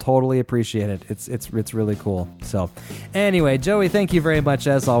time, you'll totally appreciate it. It's really cool. So, anyway, Joey, thank you very much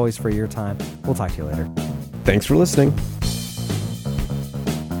as always for your time. We'll talk to you later. Thanks for listening.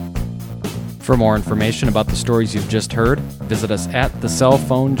 For more information about the stories you've just heard, visit us at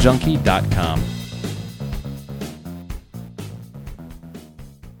thecellphonejunkie.com.